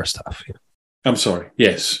poor first half. Yeah. I'm sorry.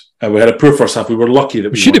 Yes. We had a poor first half. We were lucky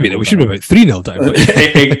that we should have been. We should have been about 3-0 down.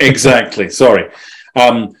 But... Exactly. Sorry.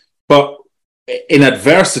 But in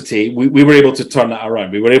adversity, we were able to turn that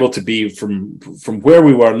around. We were able to be from where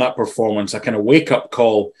we were in that performance, a kind of wake-up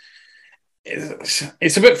call.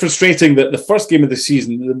 It's a bit frustrating that the first game of the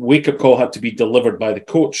season, the wake-up call had to be delivered by the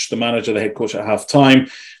coach, the manager, the head coach at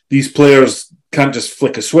half-time. These players can't just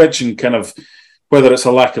flick a switch and kind of, whether it's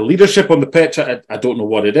a lack of leadership on the pitch, I don't know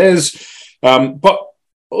what it is. But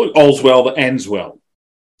all's well that ends well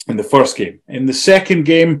in the first game. In the second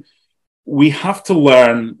game, we have to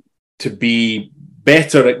learn to be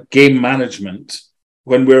better at game management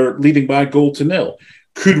when we're leading by a goal to nil.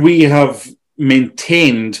 Could we have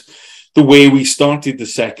maintained the way we started the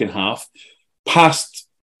second half past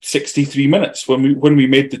 63 minutes when we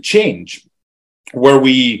made the change? Were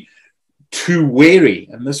we too wary?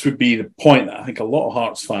 And this would be the point that I think a lot of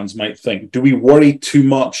Hearts fans might think. Do we worry too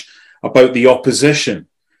much about the opposition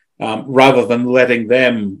rather than letting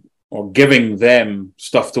them or giving them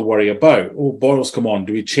stuff to worry about? Oh, Boyles, come on,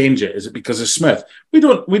 do we change it? Is it because of Smith? We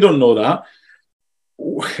don't know that.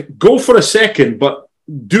 Go for a second, but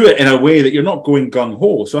do it in a way that you're not going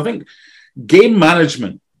gung-ho. So I think game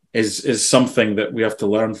management is something that we have to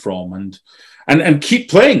learn from and keep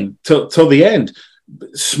playing till the end.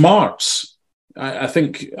 Smarts. I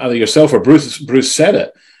think either yourself or Bruce said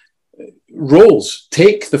it. Roles.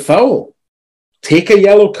 Take the foul. Take a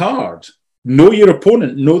yellow card. Know your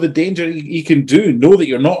opponent. Know the danger he can do. Know that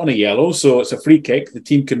you're not on a yellow, so it's a free kick. The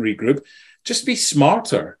team can regroup. Just be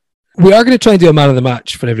smarter. We are going to try and do a man of the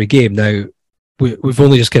match for every game. Now, we've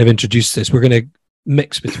only just kind of introduced this. We're going to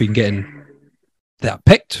mix between getting that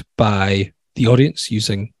picked by the audience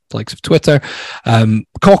using the likes of Twitter.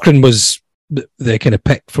 Cochrane was the kind of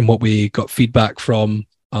pick from what we got feedback from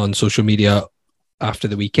on social media after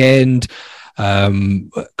the weekend.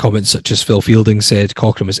 Comments such as Phil Fielding said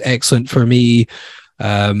Cochrane was excellent for me.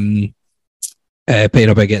 Paying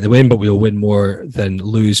about getting the win, but we'll win more than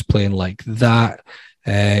lose playing like that.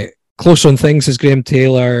 Closer on things as Graham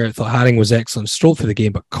Taylor. Thought Haring was excellent, strolled through the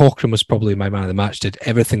game, but Cochrane was probably my man of the match. Did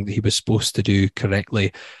everything that he was supposed to do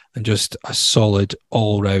correctly, and just a solid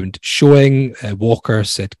all-round showing. Walker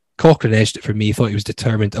said Cochrane edged it for me. Thought he was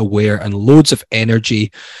determined, aware, and loads of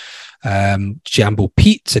energy. Jambo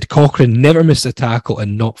Pete said Cochrane never missed a tackle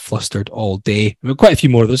and not flustered all day. There were quite a few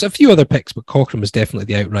more. There's a few other picks, but Cochrane was definitely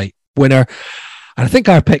the outright winner. And I think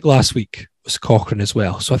our pick last week was Cochrane as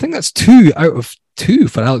well. So I think that's 2 out of 2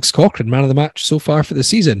 for Alex Cochrane, man of the match so far for the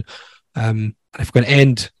season. And if we're going to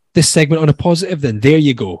end this segment on a positive, then there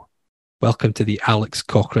you go. Welcome to the Alex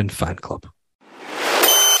Cochrane fan club.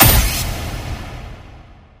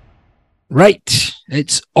 Right,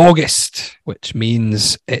 it's August, which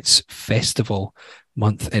means it's festival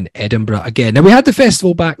month in Edinburgh again. Now, we had the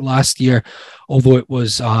festival back last year, although it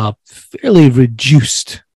was a fairly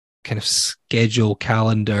reduced kind of schedule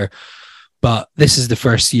calendar, but this is the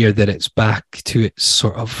first year that it's back to its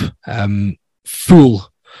sort of full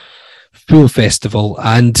festival.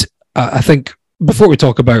 And I think before we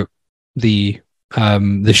talk about the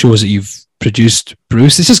shows that you've produced,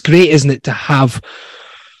 Bruce, it's just great, isn't it, to have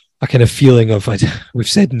a kind of feeling of, we've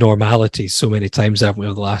said normality so many times, haven't we,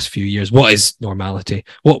 over the last few years? What is normality?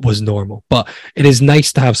 What was normal? But it is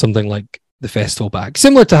nice to have something like the festival back.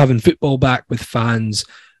 Similar to having football back with fans,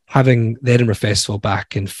 having the Edinburgh Festival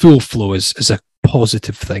back in full flow is a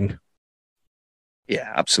positive thing.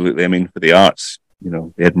 Yeah, absolutely. I mean, for the arts,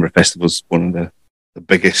 the Edinburgh Festival is one of the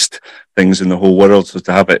biggest things in the whole world. So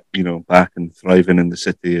to have it, back and thriving in the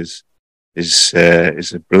city is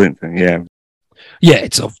a brilliant thing. Yeah. Yeah,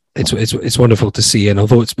 it's wonderful to see, and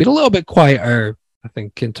although it's been a little bit quieter, I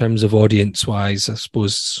think in terms of audience-wise, I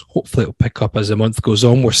suppose hopefully it'll pick up as the month goes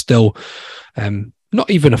on. We're still not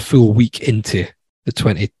even a full week into the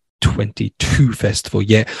 2022 festival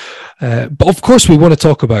yet, but of course we want to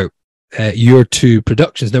talk about your 2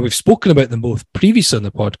 productions. Now, we've spoken about them both previously on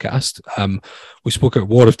the podcast. We spoke at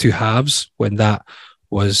War of Two Halves when that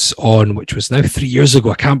was on, which was now 3 years ago.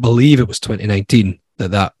 I can't believe it was 2019.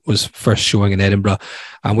 That was first showing in Edinburgh,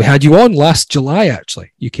 and we had you on last July.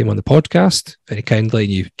 Actually, you came on the podcast very kindly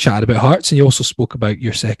and you chatted about Hearts, and you also spoke about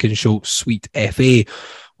your second show, Sweet FA,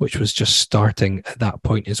 which was just starting at that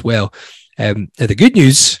point as well. Now, the good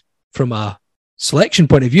news from a selection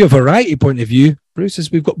point of view, a variety point of view, Bruce,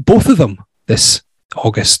 is we've got both of them this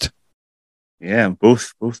August. Yeah,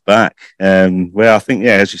 both back. Well, I think,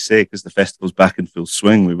 as you say, because the festival's back in full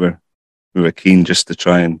swing, we were keen just to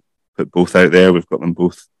try and put both out there. We've got them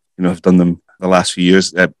both, I've done them the last few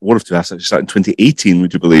years. War of Two Halves actually started in 2018,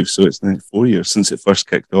 would you believe? So it's now 4 years since it first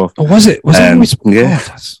kicked off. Oh, was it? Was it always? Yeah.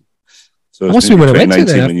 So it must have been when I went to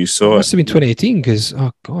there. When you saw it must have been 2018 because,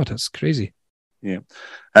 oh God, that's crazy. Yeah.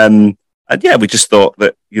 And we just thought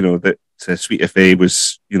that, that Sweet FA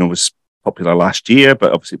was popular last year,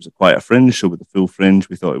 but obviously it was quite a fringe. So with the full fringe,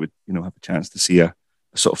 we thought it would, have a chance to see a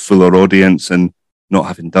sort of fuller audience, and not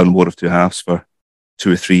having done War of Two Halves for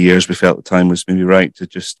 2 or 3 years, we felt the time was maybe right to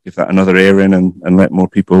just give that another airing and let more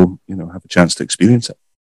people, have a chance to experience it.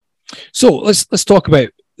 So let's talk about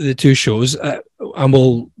the 2 shows, and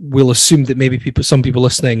we'll assume that maybe some people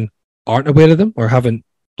listening aren't aware of them or haven't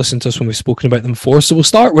listened to us when we've spoken about them before. So we'll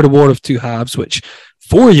start with A War of Two Halves, which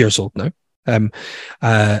 4 years old now.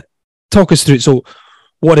 Talk us through it. So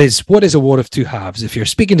what is a War of Two Halves? If you're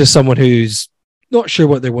speaking to someone who's not sure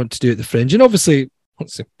what they want to do at the Fringe, and obviously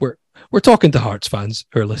we're talking to Hearts fans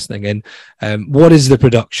who are listening in, what is the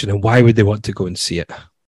production and why would they want to go and see it?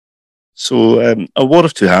 So A War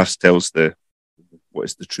of Two Halves tells what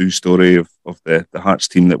is the true story of the Hearts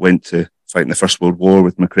team that went to fight in the First World War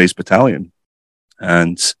with McRae's battalion.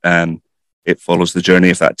 And it follows the journey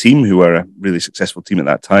of that team, who were a really successful team at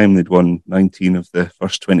that time. They'd won 19 of the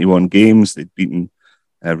first 21 games. They'd beaten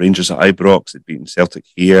Rangers at Ibrox. They'd beaten Celtic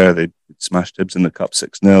here. They'd smashed Hibs in the Cup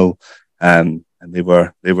 6-0. And they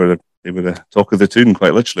were the talk of the town,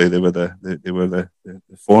 quite literally. They were the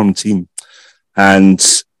form team. And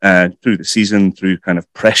through the season, through kind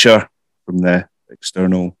of pressure from the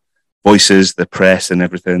external voices, the press and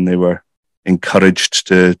everything, they were encouraged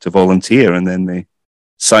to volunteer, and then they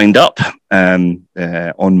signed up en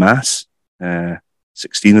masse.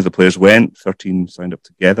 16 of the players went, 13 signed up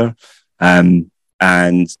together, and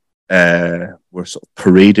were sort of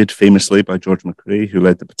paraded famously by George McRae, who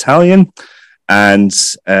led the battalion, and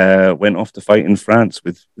went off to fight in France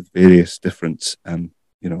with various different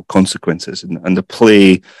consequences. And the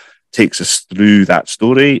play takes us through that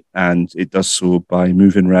story, and it does so by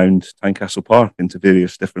moving around Tynecastle Park into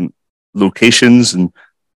various different locations, and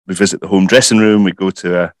we visit the home dressing room. We go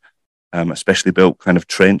to a specially built kind of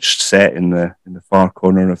trenched set in the far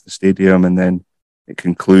corner of the stadium, and then it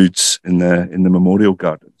concludes in the memorial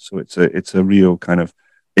garden. So it's a real kind of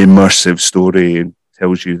immersive story, and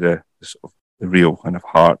tells you the real kind of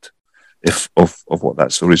heart of what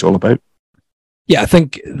that story is all about. Yeah, I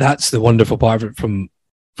think that's the wonderful part of it from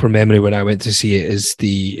memory when I went to see it, is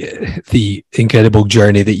the incredible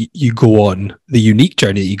journey that you go on, the unique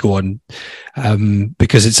journey that you go on,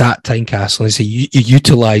 because it's at Tynecastle. And I say you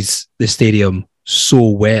utilise the stadium so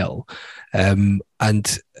well. And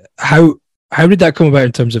how did that come about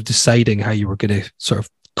in terms of deciding how you were going to sort of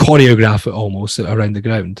choreograph it almost around the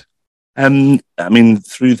ground? I mean,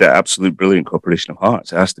 through the absolute brilliant cooperation of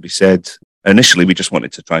Hearts, it has to be said. Initially, we just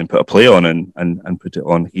wanted to try and put a play on and put it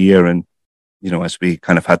on here. And, as we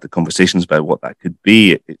kind of had the conversations about what that could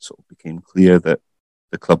be, it sort of became clear that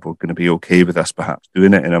the club were going to be okay with us perhaps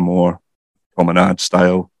doing it in a more promenade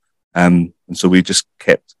style. And so we just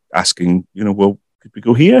kept asking, well, could we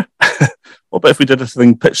go here? What about if we did a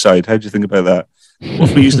thing pitch side? How do you think about that? What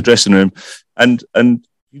if we used the dressing room? And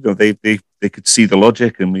they could see the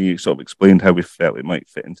logic, and we sort of explained how we felt it might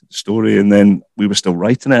fit into the story. And then we were still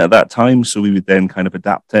writing it at that time, so we would then kind of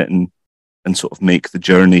adapt it and sort of make the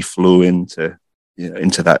journey flow into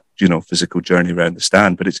that physical journey around the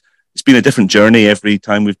stand. But it's been a different journey every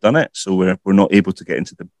time we've done it. So we're not able to get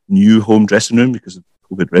into the new home dressing room because of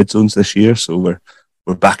COVID red zones this year. So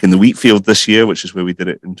we're back in the Wheatfield this year, which is where we did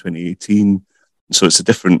it in 2018. So it's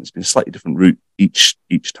been a slightly different route each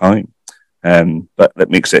time. But that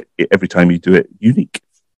makes it, every time you do it, unique.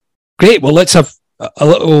 Great. Well, let's have a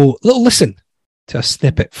little listen to a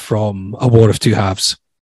snippet from A War of Two Halves.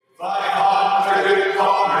 500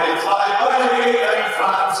 comrades lie buried in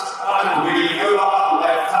France, and we who are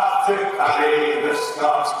left have to carry the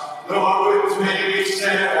scars. Nor would we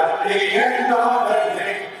say at the end of the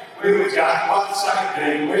day, we would jack one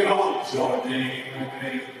second with old Geordie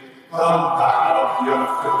McRae. Come back of your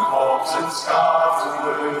footballs and scarves of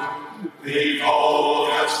blue, leave all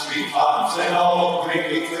your sweethearts and all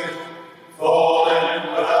greeted, fallen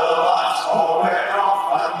with the last forward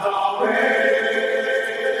off and away.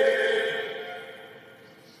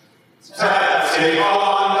 Setting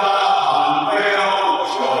on the old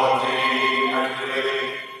Geordie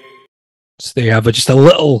McRae. So there you have just a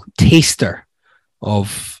little taster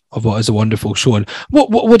of what is a wonderful show. And what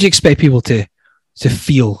do you expect people to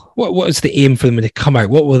feel? What is the aim for them when they come out?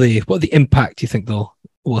 What the impact do you think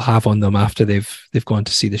will have on them after they've gone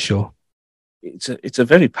to see the show? It's a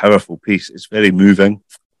very powerful piece. It's very moving,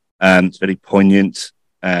 and it's very poignant.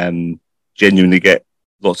 Genuinely get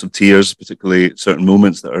lots of tears, particularly at certain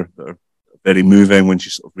moments that are very moving when you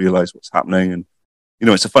sort of realise what's happening. And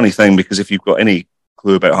it's a funny thing, because if you've got any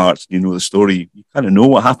clue about Hearts and you know the story, you kind of know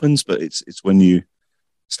what happens, but it's when you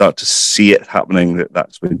start to see it happening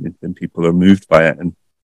that's when people are moved by it.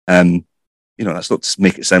 And that's not to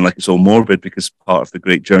make it sound like it's all morbid, because part of the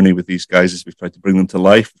great journey with these guys is we've tried to bring them to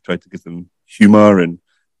life. We've tried to give them humour and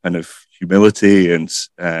kind of humility and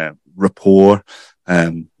rapport,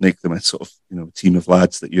 make them a sort of team of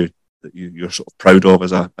lads that you're sort of proud of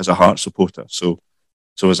as a Hearts supporter. So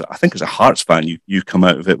as a Hearts fan, you come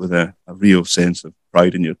out of it with a real sense of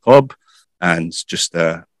pride in your club, and just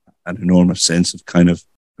an enormous sense of kind of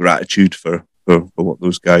gratitude for what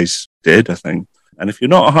those guys did, I think. And if you're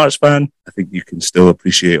not a Hearts fan, I think you can still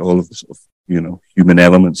appreciate all of the sort of, human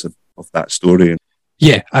elements of that story.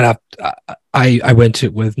 Yeah, and I went to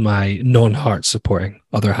it with my non-Hearts supporting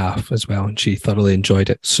other half as well, and she thoroughly enjoyed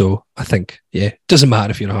it. So I think, it doesn't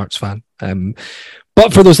matter if you're a Hearts fan.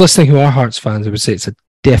 But for those listening who are Hearts fans, I would say it's a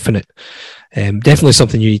definitely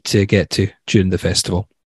something you need to get to during the festival.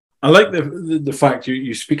 I like the fact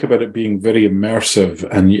you speak about it being very immersive,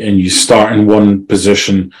 and you start in one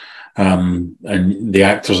position, and the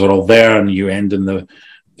actors are all there, and you end in the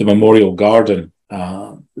Memorial Garden.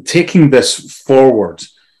 Taking this forward,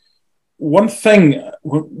 one thing,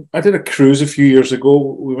 I did a cruise a few years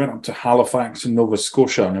ago. We went up to Halifax in Nova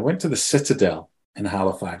Scotia, and I went to the Citadel in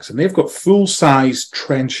Halifax, and they've got full-size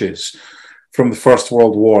trenches from the First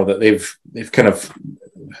World War that they've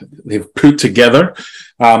put together,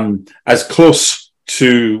 as close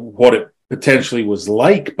to what it potentially was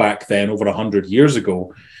like back then, over 100 years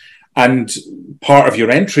ago. And part of your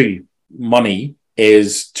entry money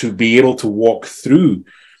is to be able to walk through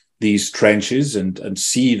these trenches and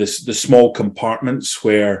see the small compartments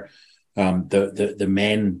where the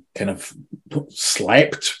men kind of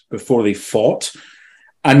slept before they fought.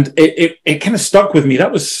 And it kind of stuck with me.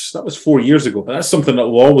 That was 4 years ago, but that's something that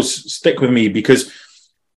will always stick with me, because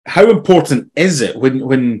how important is it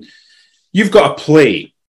when you've got a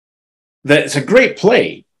play that's a great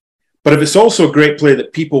play, but if it's also a great play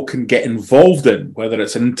that people can get involved in, whether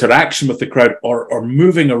it's an interaction with the crowd or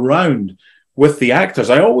moving around with the actors,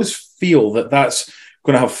 I always feel that that's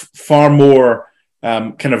going to have far more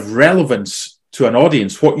kind of relevance to an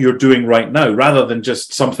audience, what you're doing right now, rather than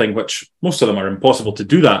just something which most of them are impossible to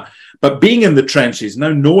do that. But being in the trenches,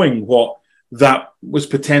 now knowing what that was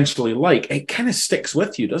potentially like, it kind of sticks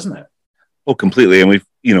with you, doesn't it? Oh, completely. And we've,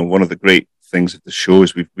 one of the great things of the show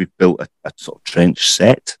is we've built a sort of trench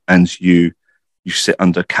set, and you sit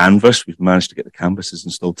under canvas. We've managed to get the canvases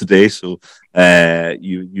installed today, so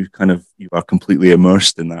you are completely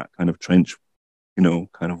immersed in that kind of trench,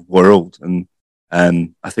 kind of world. And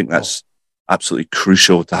I think that's absolutely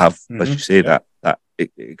crucial to have, as you say, that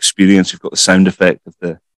experience. You've got the sound effect of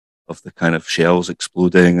the kind of shells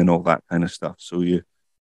exploding and all that kind of stuff. So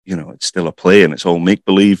it's still a play, and it's all make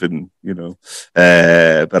believe, and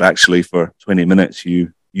but actually for 20 minutes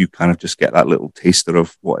you kind of just get that little taster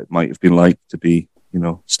of what it might have been like to be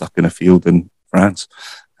stuck in a field in France,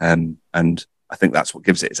 and I think that's what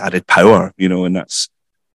gives it its added power, and that's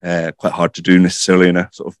quite hard to do necessarily in a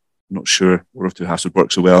sort of, I'm not sure War of Two Halves would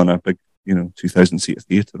work so well in a big 2,000 seater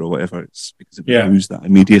theatre or whatever. It's because it would lose that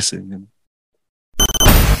immediacy.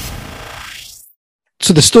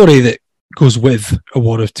 So the story that goes with A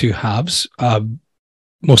War of Two Halves,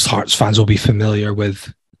 most Hearts fans will be familiar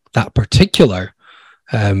with that particular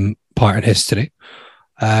part in history.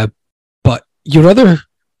 But your other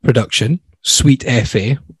production, Sweet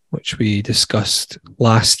FA, which we discussed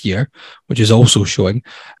last year, which is also showing,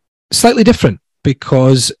 slightly different,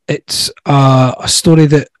 because it's a story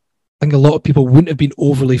that I think a lot of people wouldn't have been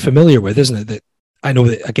overly familiar with, isn't it? That I know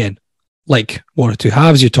that, again, like War of Two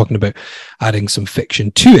Halves, you're talking about adding some fiction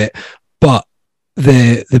to it, but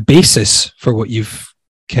the basis for what you've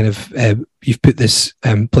kind of you've put this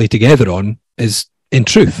play together on is in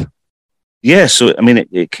truth. Yeah, so I mean,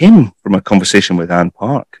 it came from a conversation with Anne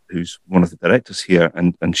Park, who's one of the directors here,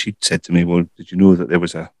 and she said to me, "Well, did you know that there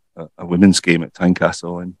was a women's game at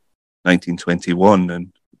Tynecastle in 1921,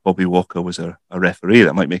 and Bobby Walker was a referee?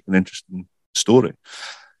 That might make an interesting story."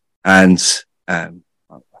 And I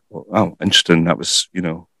thought, oh, interesting. That was, it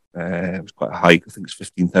was quite a high, I think it's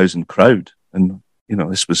 15,000 crowd. And,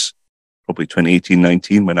 this was probably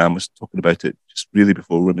 2018-19 when Anne was talking about it, just really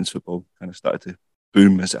before women's football kind of started to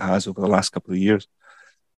boom as it has over the last couple of years.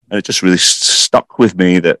 And it just really stuck with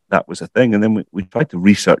me that was a thing. And then we tried to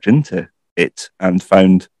research into it and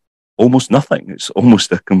found almost nothing. It's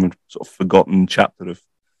almost a kind of sort of forgotten chapter of,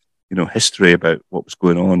 history about what was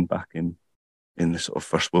going on back in the sort of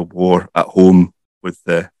First World War at home with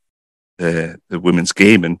the women's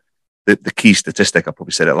game. And the key statistic, I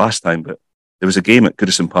probably said it last time, but there was a game at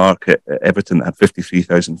Goodison Park at Everton that had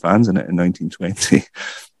 53,000 fans in it in 1920.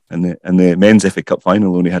 And the men's FA Cup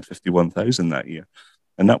final only had 51,000 that year.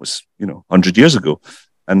 And that was, 100 years ago.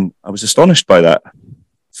 And I was astonished by that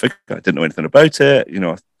figure. I didn't know anything about it.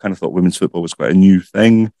 I kind of thought women's football was quite a new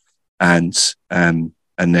thing.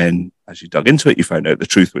 And then as you dug into it, you found out the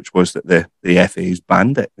truth, which was that the FA's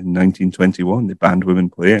banned it in 1921. They banned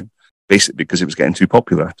women playing, basically because it was getting too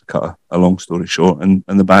popular, to cut a long story short. And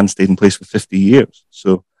the ban stayed in place for 50 years.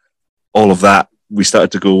 So all of that, we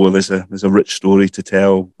started to go, well, there's a rich story to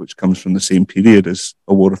tell, which comes from the same period as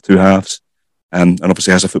A War of Two Halves, and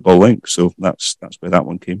obviously has a football link. So that's where that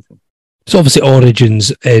one came from. So obviously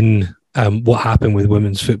origins in what happened with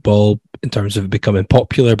women's football in terms of it becoming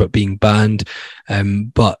popular but being banned.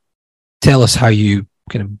 But tell us how you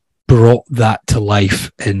kind of brought that to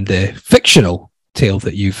life in the fictional tale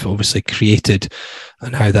that you've obviously created,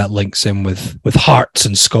 and how that links in with Hearts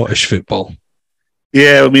and Scottish football.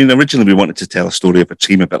 Yeah, I mean, originally we wanted to tell a story of a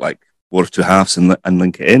team a bit like War of Two Halves and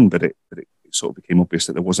link it in, but it sort of became obvious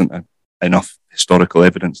that there wasn't enough historical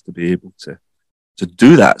evidence to be able to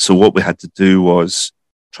do that. So what we had to do was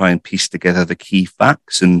try and piece together the key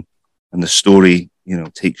facts, and the story,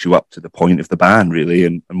 takes you up to the point of the ban, really,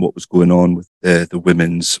 and what was going on with the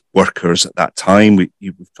women's workers at that time. We've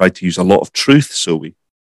tried to use a lot of truth. So we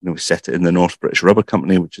set it in the North British Rubber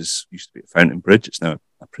Company, which used to be at Fountain Bridge. It's now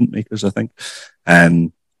a Printmakers, I think.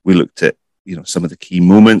 We looked at, some of the key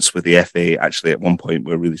moments where the FA actually at one point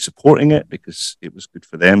were really supporting it because it was good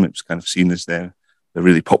for them. It was kind of seen as their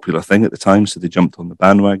really popular thing at the time. So they jumped on the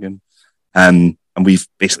bandwagon. And we've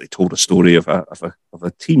basically told a story of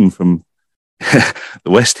a team from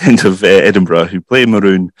the West End of Edinburgh who play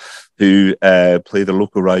maroon, who play their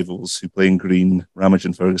local rivals, who play in green, Ramage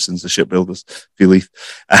and Ferguson's, the shipbuilders, Feeleath.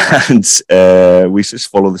 And we just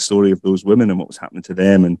follow the story of those women and what was happening to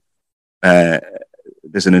them. And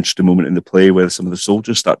there's an interesting moment in the play where some of the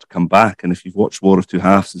soldiers start to come back. And if you've watched War of Two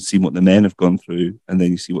Halves and seen what the men have gone through, and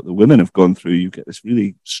then you see what the women have gone through, you get this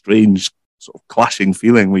really strange sort of clashing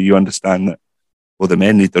feeling where you understand that, well, the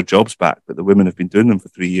men need their jobs back, but the women have been doing them for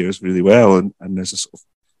 3 years really well. And there's a sort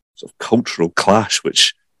of cultural clash,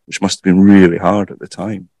 which must have been really hard at the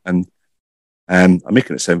time. And I'm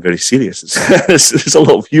making it sound very serious. There's a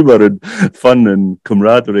lot of humour and fun and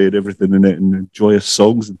camaraderie and everything in it, and joyous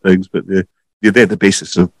songs and things, but they're the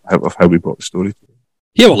basis of how we brought the story to you.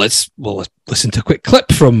 Yeah, well, let's listen to a quick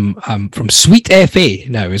clip from Sweet FA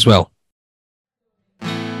now as well.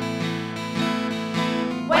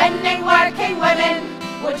 Winning working women,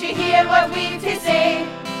 would you hear what we've to say?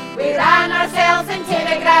 We ran ourselves into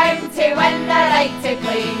the ground to win the right to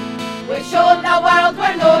play. We showed the world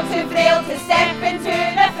we're no too frail to step into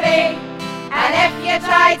the fray. And if you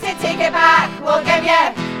try to take it back, we'll give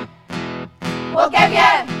you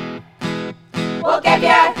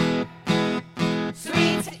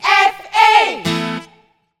Sweet FA.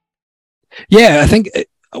 Yeah, I think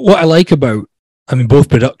what I like about, both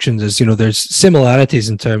productions is, there's similarities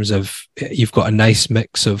in terms of you've got a nice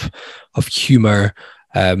mix of humour,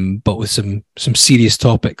 but with some serious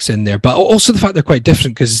topics in there. But also the fact they're quite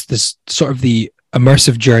different, because this sort of the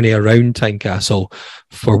immersive journey around Tynecastle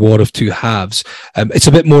for War of Two Halves, it's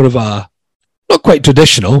a bit more of a, not quite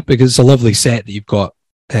traditional, because it's a lovely set that you've got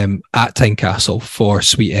at Tynecastle for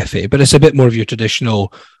Sweet FA, but it's a bit more of your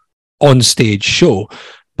traditional on-stage show.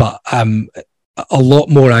 But a lot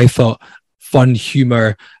more, I thought, fun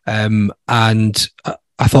humour, and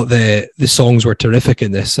I thought the songs were terrific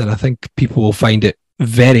in this, and I think people will find it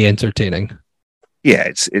very entertaining. Yeah,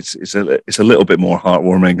 it's a little bit more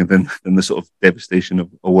heartwarming than the sort of devastation of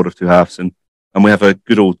a War of Two Halves, and we have a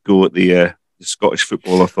good old go at the Scottish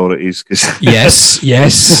football authorities, because yes,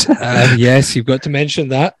 you've got to mention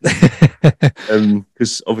that.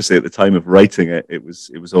 Because obviously at the time of writing it, it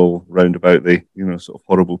was all round about the sort of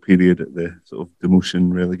horrible period at the sort of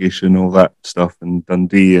demotion, relegation, all that stuff, and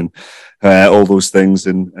Dundee and all those things,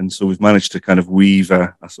 and so we've managed to kind of weave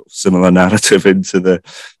a sort of similar narrative into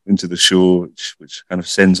the show, which kind of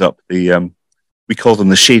sends up the we call them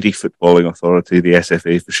the Shady Footballing Authority, the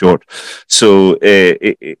SFA for short. So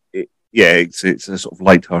it's a sort of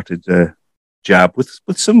light-hearted jab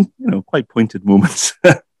with some quite pointed moments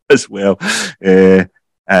as well. But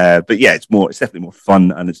yeah, it's definitely more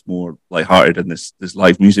fun, and it's more light-hearted, and there's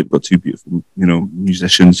live music. We've got two beautiful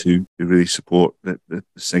musicians who really support the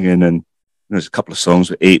singing, and there's a couple of songs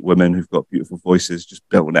with 8 women who've got beautiful voices just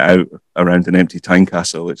belting it out around an empty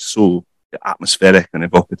Tynecastle. It's so atmospheric and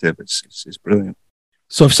evocative. It's brilliant.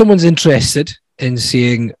 So if someone's interested in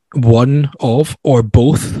seeing one of or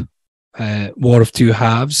both War of Two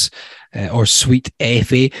Halves or Sweet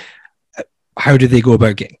FA, how do they go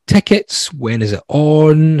about getting tickets? When is it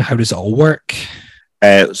on? How does it all work?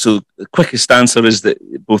 So the quickest answer is that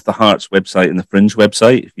both the Hearts website and the Fringe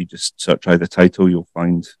website, if you just search either title, you'll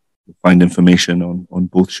find information on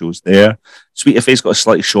both shows there. Sweet FA's got a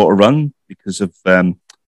slightly shorter run because of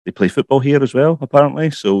they play football here as well, apparently.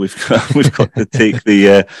 So we've got to take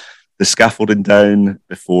the scaffolding down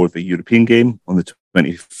before the European game on the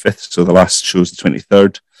 25th. So the last show's the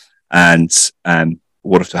 23rd, and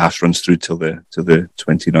War of Two Halves runs through till the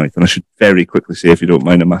 29th. And I should very quickly say, if you don't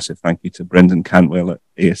mind, a massive thank you to Brendan Cantwell at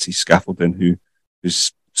ASC Scaffolding,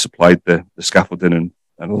 who's supplied the scaffolding and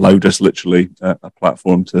allowed us literally a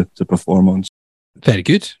platform to perform on. Very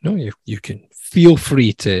good. No, you can feel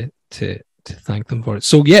free to thank them for it.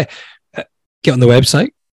 So yeah, get on the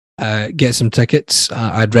website, get some tickets.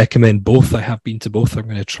 I'd recommend both. I have been to both. I'm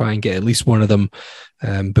going to try and get at least one of them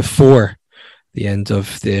before the end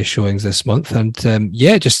of the showings this month. And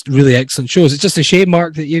just really excellent shows. It's just a shame,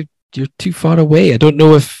 Mark, that you're too far away. I don't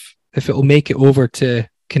know if it'll make it over to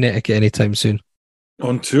Connecticut anytime soon.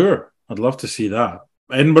 On tour, I'd love to see that.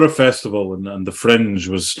 Edinburgh Festival and the Fringe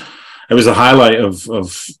was a highlight of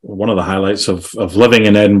one of the highlights of living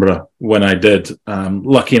in Edinburgh when I did.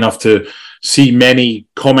 Lucky enough to see many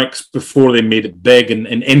comics before they made it big and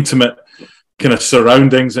intimate kind of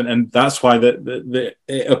surroundings, and that's why it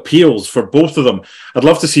appeals for both of them. I'd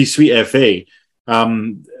love to see Sweet FA.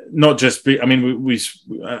 Not just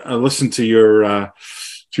I listened to your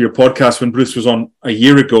podcast when Bruce was on a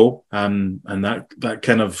year ago, and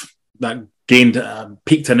that gained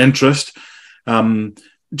piqued an interest.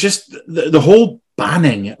 Just the whole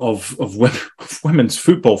banning of women's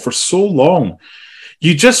football for so long,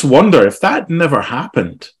 you just wonder if that never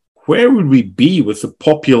happened, where would we be with the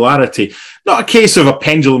popularity? Not a case of a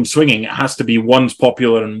pendulum swinging. It has to be one's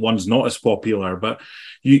popular and one's not as popular, but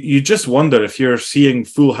you just wonder if you're seeing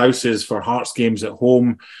full houses for Hearts games at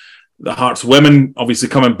home. The Hearts women obviously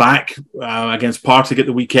coming back against Partick at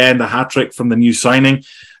the weekend, a hat-trick from the new signing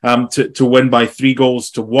to win by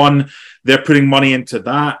 3-1. They're putting money into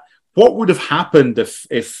that. What would have happened if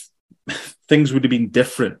things would have been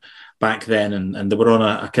different back then and they were on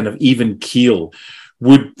a kind of even keel?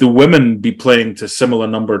 Would the women be playing to similar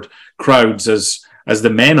numbered crowds as the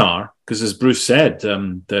men are? Because as Bruce said,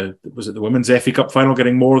 was it the women's FA Cup final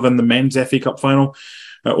getting more than the men's FA Cup final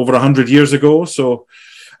over 100 years ago? So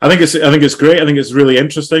I think it's great. I think it's really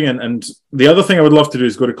interesting. And the other thing I would love to do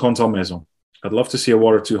is go to Contal Maison. I'd love to see a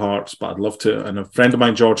War or Two Hearts, but I'd love to. And a friend of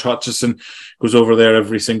mine, George Hutchison, goes over there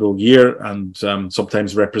every single year and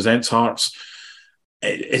sometimes represents Hearts.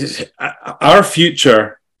 Our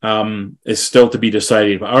future is still to be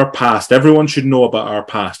decided, but our past, everyone should know about our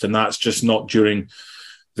past, and that's just not during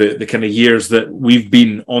the kind of years that we've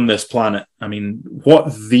been on this planet. I mean,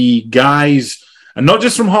 what the guys, and not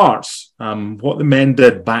just from Hearts, what the men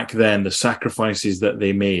did back then, the sacrifices that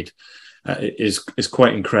they made is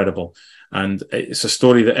quite incredible. And it's a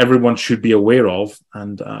story that everyone should be aware of.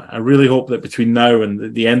 And I really hope that between now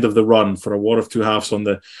and the end of the run for a War of Two Halves on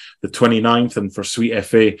the 29th and for Sweet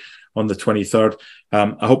FA on the 23rd,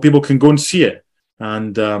 I hope people can go and see it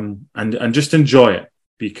and just enjoy it.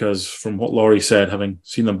 Because from what Laurie said, having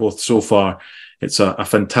seen them both so far, it's a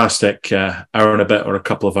fantastic hour and a bit or a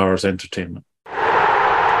couple of hours entertainment.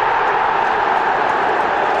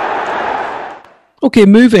 Okay,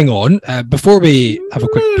 moving on. Before we have a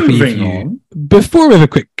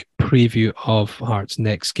quick preview of Hearts'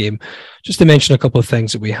 next game, just to mention a couple of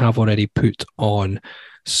things that we have already put on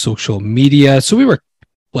social media. So we were,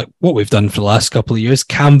 like what we've done for the last couple of years,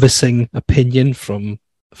 canvassing opinion from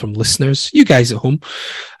listeners, you guys at home,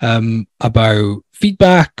 about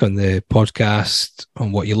feedback on the podcast,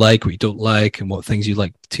 on what you like, what you don't like, and what things you'd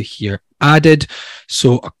like to hear added.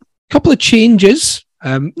 So a couple of changes,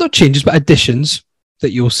 not changes, but additions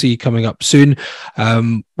that you'll see coming up soon.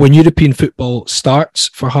 When European football starts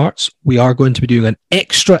for Hearts, we are going to be doing an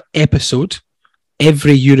extra episode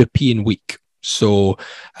every European week. So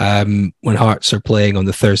when Hearts are playing on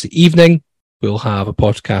the Thursday evening, we'll have a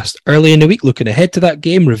podcast early in the week looking ahead to that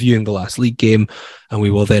game, reviewing the last league game, and we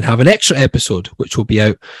will then have an extra episode, which will be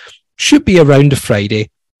out, should be around a Friday,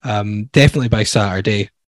 definitely by Saturday,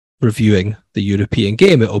 reviewing the European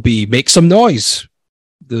game. It'll be Make Some Noise,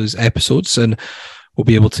 those episodes, and we'll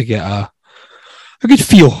be able to get a good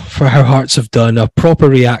feel for how Hearts have done, a proper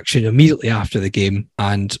reaction immediately after the game,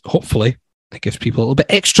 and hopefully it gives people a little bit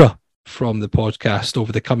extra from the podcast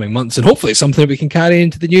over the coming months, and hopefully it's something that we can carry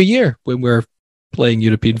into the new year when we're playing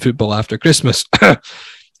European football after Christmas,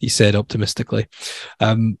 he said optimistically.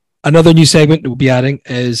 Another new segment that we'll be adding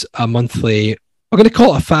is a monthly, I'm going to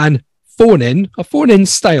call it a fan phone-in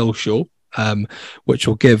style show, which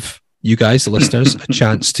will give you guys, the listeners, a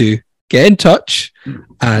chance to get in touch.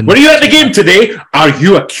 And were you at the game today? Are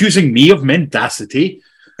you accusing me of mendacity?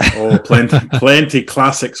 Oh, plenty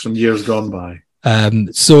classics from years gone by.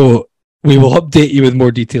 So we will update you with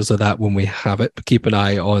more details of that when we have it, but keep an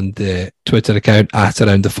eye on the Twitter account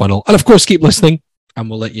 @AroundTheFunnel. And of course, keep listening and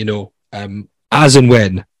we'll let you know as and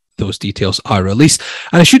when those details are released.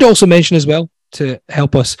 And I should also mention as well, to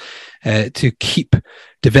help us to keep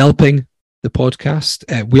developing the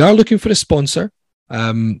podcast, we are looking for a sponsor.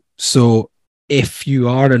 So if you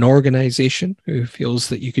are an organisation who feels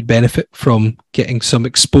that you could benefit from getting some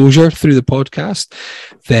exposure through the podcast,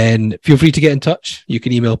 then feel free to get in touch. You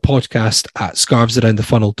can email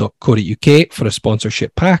podcast@scarvesaroundthefunnel.co.uk for a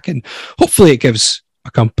sponsorship pack, and hopefully it gives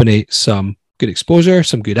a company some good exposure,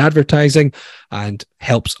 some good advertising, and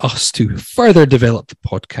helps us to further develop the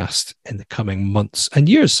podcast in the coming months and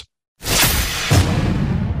years.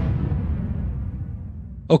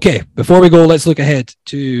 Okay, before we go, let's look ahead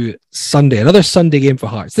to Sunday. Another Sunday game for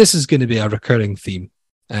Hearts. This is going to be a recurring theme,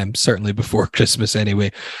 certainly before Christmas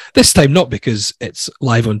anyway. This time, not because it's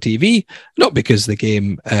live on TV, not because the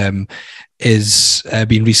game is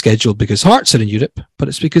being rescheduled because Hearts are in Europe, but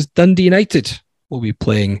it's because Dundee United will be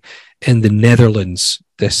playing in the Netherlands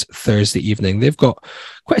this Thursday evening. They've got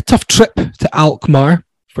quite a tough trip to Alkmaar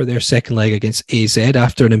for their second leg against AZ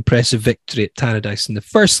after an impressive victory at Tannadice in the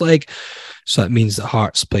first leg. So that means that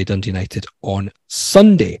Hearts play Dundee United on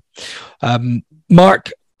Sunday. Mark,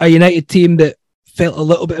 a United team that felt a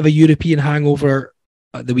little bit of a European hangover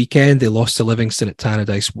at the weekend. They lost to Livingston at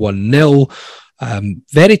Tannadice 1-0.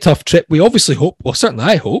 Very tough trip. We obviously hope, well, certainly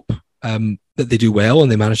I hope, that they do well and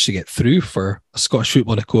they manage to get through for a Scottish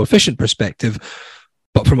football on a coefficient perspective.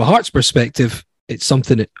 But from a Hearts perspective, it's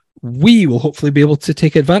something that we will hopefully be able to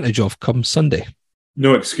take advantage of come Sunday.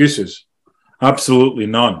 No excuses. Absolutely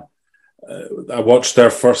none. I watched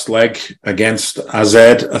their first leg against AZ.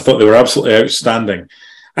 I thought they were absolutely outstanding.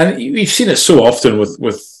 And you've seen it so often with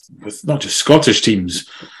not just Scottish teams.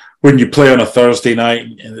 When you play on a Thursday night,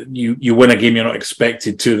 you win a game you're not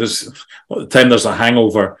expected to. There's a lot of the time there's a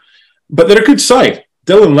hangover. But they're a good side.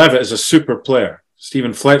 Dylan Levitt is a super player.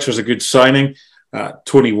 Stephen Fletcher's a good signing.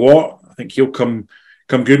 Tony Watt, I think he'll come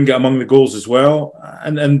good and get among the goals as well.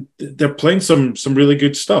 And they're playing some really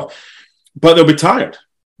good stuff. But they'll be tired.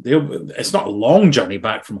 It's not a long journey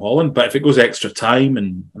back from Holland, but if it goes extra time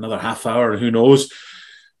and another half hour, who knows?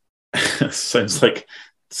 sounds like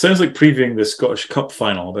previewing the Scottish Cup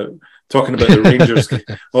final, talking about the Rangers.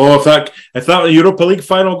 If that Europa League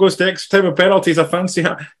final goes to extra time and penalties, I fancy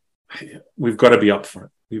it. We've got to be up for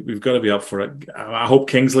it. We've got to be up for it. I hope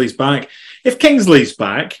Kingsley's back. If Kingsley's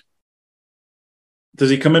back, does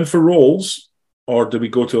he come in for Rolls? Or do we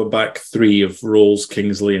go to a back three of Rolls,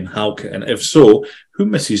 Kingsley and Halkett? And if so, who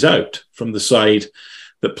misses out from the side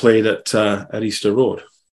that played at Easter Road?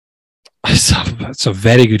 That's a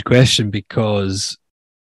very good question, because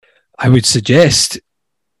I would suggest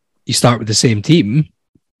you start with the same team,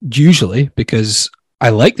 usually, because I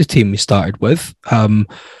like the team we started with.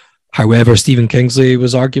 However, Stephen Kingsley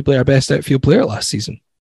was arguably our best outfield player last season.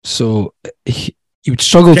 So you would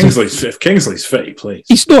struggle if Kingsley's fit, he plays.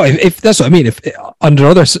 He's not. If that's what I mean. If under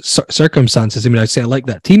other circumstances, I mean, I'd say I like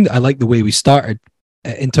that team. I like the way we started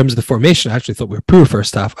in terms of the formation. I actually thought we were poor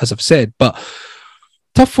first half, as I've said, but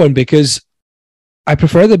tough one because I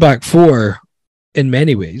prefer the back four in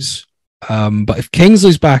many ways. But if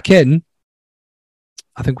Kingsley's back in,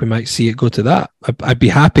 I think we might see it go to that. I'd be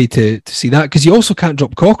happy to see that, because you also can't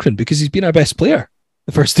drop Cochrane because he's been our best player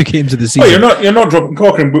the first two games of the season. Oh, you're not dropping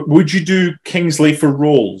Cochrane, but would you do Kingsley for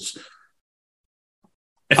Rolls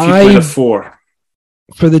if you played a four?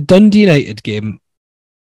 For the Dundee United game,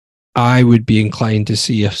 I would be inclined to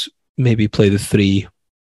see us maybe play the three,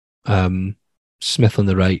 Smith on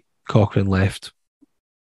the right, Cochrane left.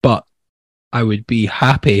 But I would be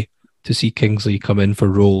happy to see Kingsley come in for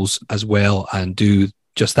Rolls as well and do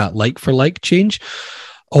just that like for like change.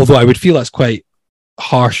 Although I would feel that's quite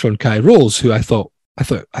harsh on Kai Rolls, who I thought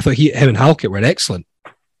him and Halkett were excellent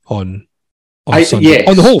on Sunday. Yes.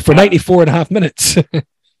 On the whole, for 94 and a half minutes.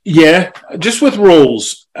 Yeah, just with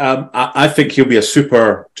Rolls, I think he'll be a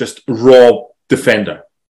super, just raw defender.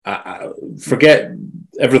 Forget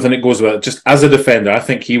everything that goes with it. Just as a defender, I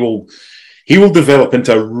think he will develop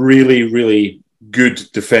into a really, really good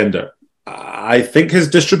defender. I think his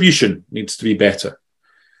distribution needs to be better.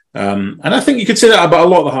 And I think you could say that about a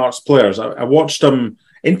lot of the Hearts players. I watched them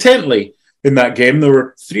intently in that game. There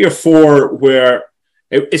were 3 or 4 where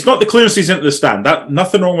it's not the clearances into the stand.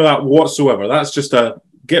 Nothing wrong with that whatsoever. That's just a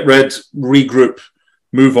get rid, regroup,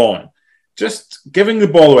 move on. Just giving the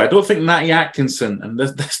ball away. I don't think Matty Atkinson, and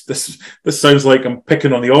this sounds like I'm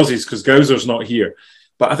picking on the Aussies because Gowser's not here,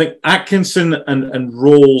 but I think Atkinson and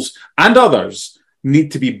Rolls and others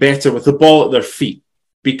need to be better with the ball at their feet,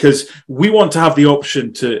 because we want to have the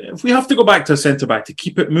option to, if we have to go back to a centre-back, to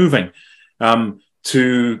keep it moving,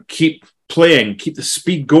 to keep playing, keep the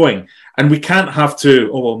speed going. And we can't have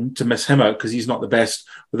to miss him out because he's not the best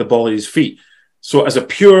with the ball at his feet. So as a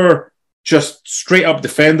pure, just straight-up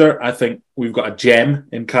defender, I think we've got a gem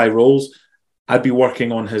in Kai Rolls. I'd be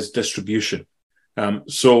working on his distribution.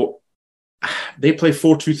 So they play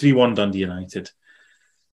 4-2-3-1 Dundee United.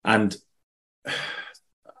 And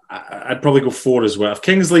I'd probably go 4 as well. If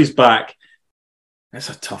Kingsley's back, that's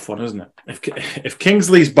a tough one, isn't it? If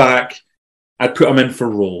Kingsley's back, I'd put him in for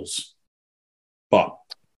Rolls. But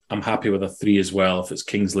I'm happy with a 3 as well if it's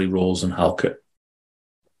Kingsley, Rolls and Halkett.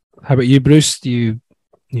 How about you, Bruce? Do you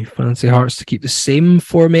fancy Hearts to keep the same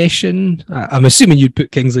formation? I'm assuming you'd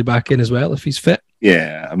put Kingsley back in as well if he's fit.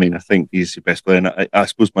 Yeah, I mean, I think he's your best player. And I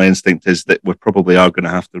suppose my instinct is that we probably are going to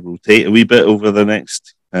have to rotate a wee bit over the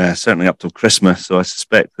next, certainly up till Christmas. So I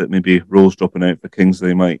suspect that maybe Rolls dropping out for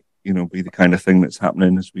Kingsley might, be the kind of thing that's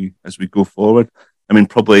happening as we go forward. I mean,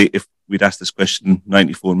 probably if we'd asked this question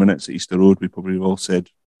 94 minutes at Easter Road, we probably all said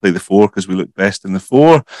play the 4 because we look best in the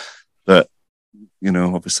 4. But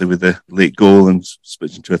obviously with the late goal and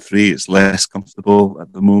switching to a 3, it's less comfortable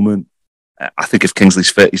at the moment. I think if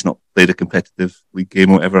Kingsley's fit, he's not played a competitive league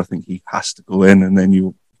game or whatever, I think he has to go in and then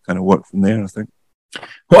you kind of work from there, I think.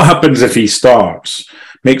 What happens if he starts,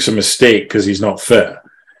 makes a mistake because he's not fit?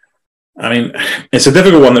 I mean, it's a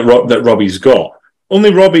difficult one that Robbie's got.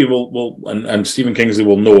 Only Robbie will and Stephen Kingsley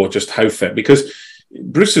will know just how fit, because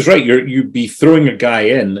Bruce is right. You'd be throwing a guy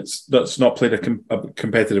in that's not played a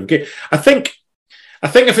competitive game. I think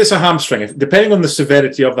if it's a hamstring, depending on the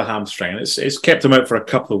severity of the hamstring, it's kept him out for a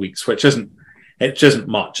couple of weeks, which isn't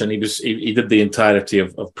much, and he did the entirety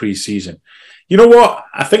of pre-season. You know what?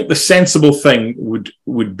 I think the sensible thing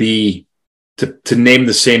would be to name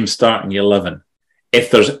the same starting 11.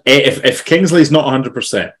 If Kingsley's not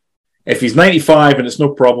 100%, if he's 95 and it's no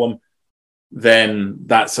problem, then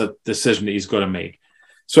that's a decision that he's got to make.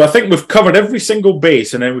 So I think we've covered every single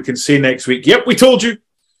base, and then we can say next week, "Yep, we told you."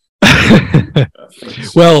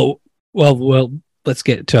 Well, let's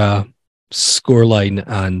get to a scoreline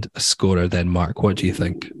and a scorer then, Mark. What do you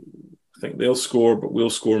think? I think they'll score, but we'll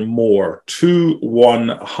score more.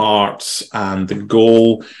 2-1 Hearts, and the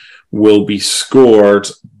goal will be scored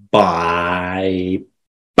by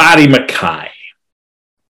Barry Mackay.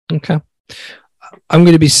 Okay. I'm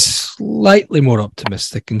going to be slightly more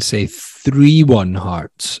optimistic and say 3-1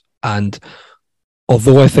 Hearts. And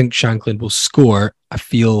although I think Shankland will score, I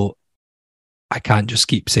feel I can't just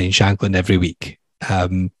keep saying Shankland every week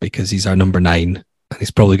because he's our number 9 and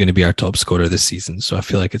he's probably going to be our top scorer this season. So I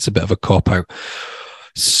feel like it's a bit of a cop-out.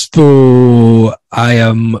 So I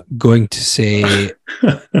am going to say...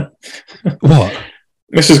 What?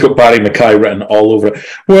 This has got Barry Mackay written all over it.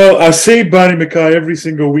 Well, I say Barry Mackay every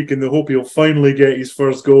single week in the hope he'll finally get his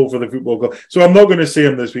first goal for the football club. So I'm not going to say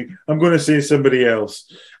him this week. I'm going to say somebody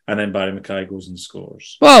else. And then Barry Mackay goes and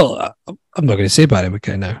scores. Well, I'm not going to say Barry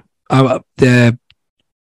Mackay now. The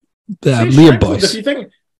Liam boys. If you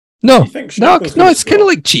think, no, it's kind of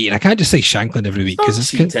like cheating. I can't just say Shankland every week because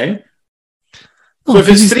it's cheating. So if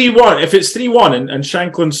it's 3-1, and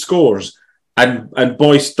Shankland scores and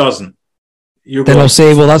Boyce doesn't, then I'll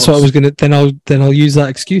say, well, that's what I was going to. Then I'll use that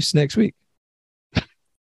excuse next week.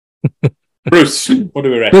 Bruce, what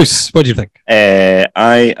do we reckon? Bruce, what do you think?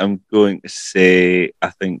 I am going to say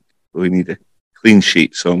I think we need a clean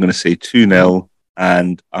sheet, so I'm going to say 2-0,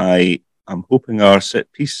 and I am hoping our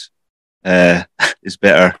set piece is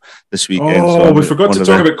better this weekend. Oh, so we forgot to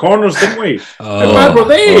talk about corners, didn't we? How bad were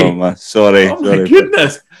they? Oh, man, sorry. Oh my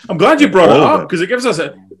goodness! I'm glad you brought it up because it gives us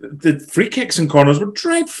the free kicks and corners were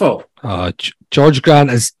dreadful. George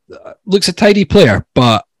Grant looks a tidy player,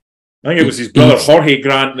 but I think it was his brother Jorge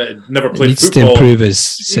Grant that never played needs football. To improve his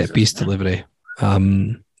set piece delivery.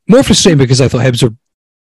 More frustrating because I thought Hibs were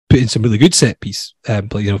putting some really good set piece,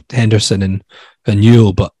 Henderson and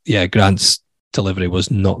Newell, but yeah, Grant's delivery was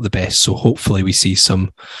not the best. So hopefully we see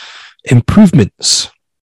some improvements.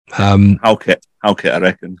 Halkett, I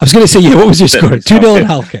reckon. I was going to say, yeah, what was your score? 2-0 and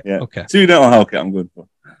Halkett. Yeah. Okay. 2-0 Halkett, I'm going for.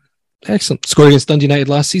 Excellent. Scored against Dundee United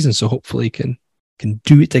last season, so hopefully can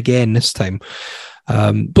do it again this time.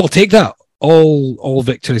 But I'll take that. All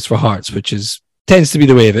victories for Hearts, which tends to be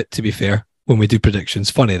the way of it, to be fair, when we do predictions.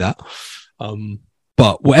 Funny that.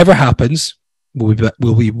 But whatever happens, we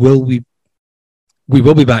will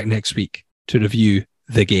be back next week to review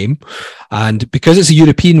the game. And because it's a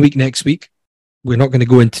European week next week, we're not going to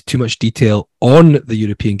go into too much detail on the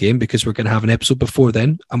European game because we're going to have an episode before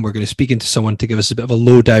then, and we're going to speak into someone to give us a bit of a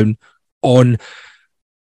lowdown on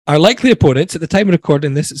our likely opponents. At the time of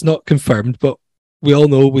recording this, it's not confirmed, but we all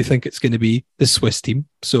know we think it's going to be the Swiss team.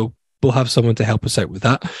 So we'll have someone to help us out with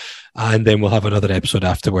that. And then we'll have another episode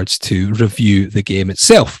afterwards to review the game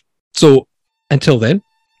itself. So until then,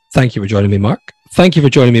 thank you for joining me, Mark. Thank you for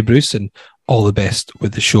joining me, Bruce, and all the best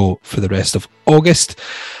with the show for the rest of August.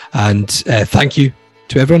 And thank you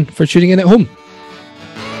to everyone for tuning in at home.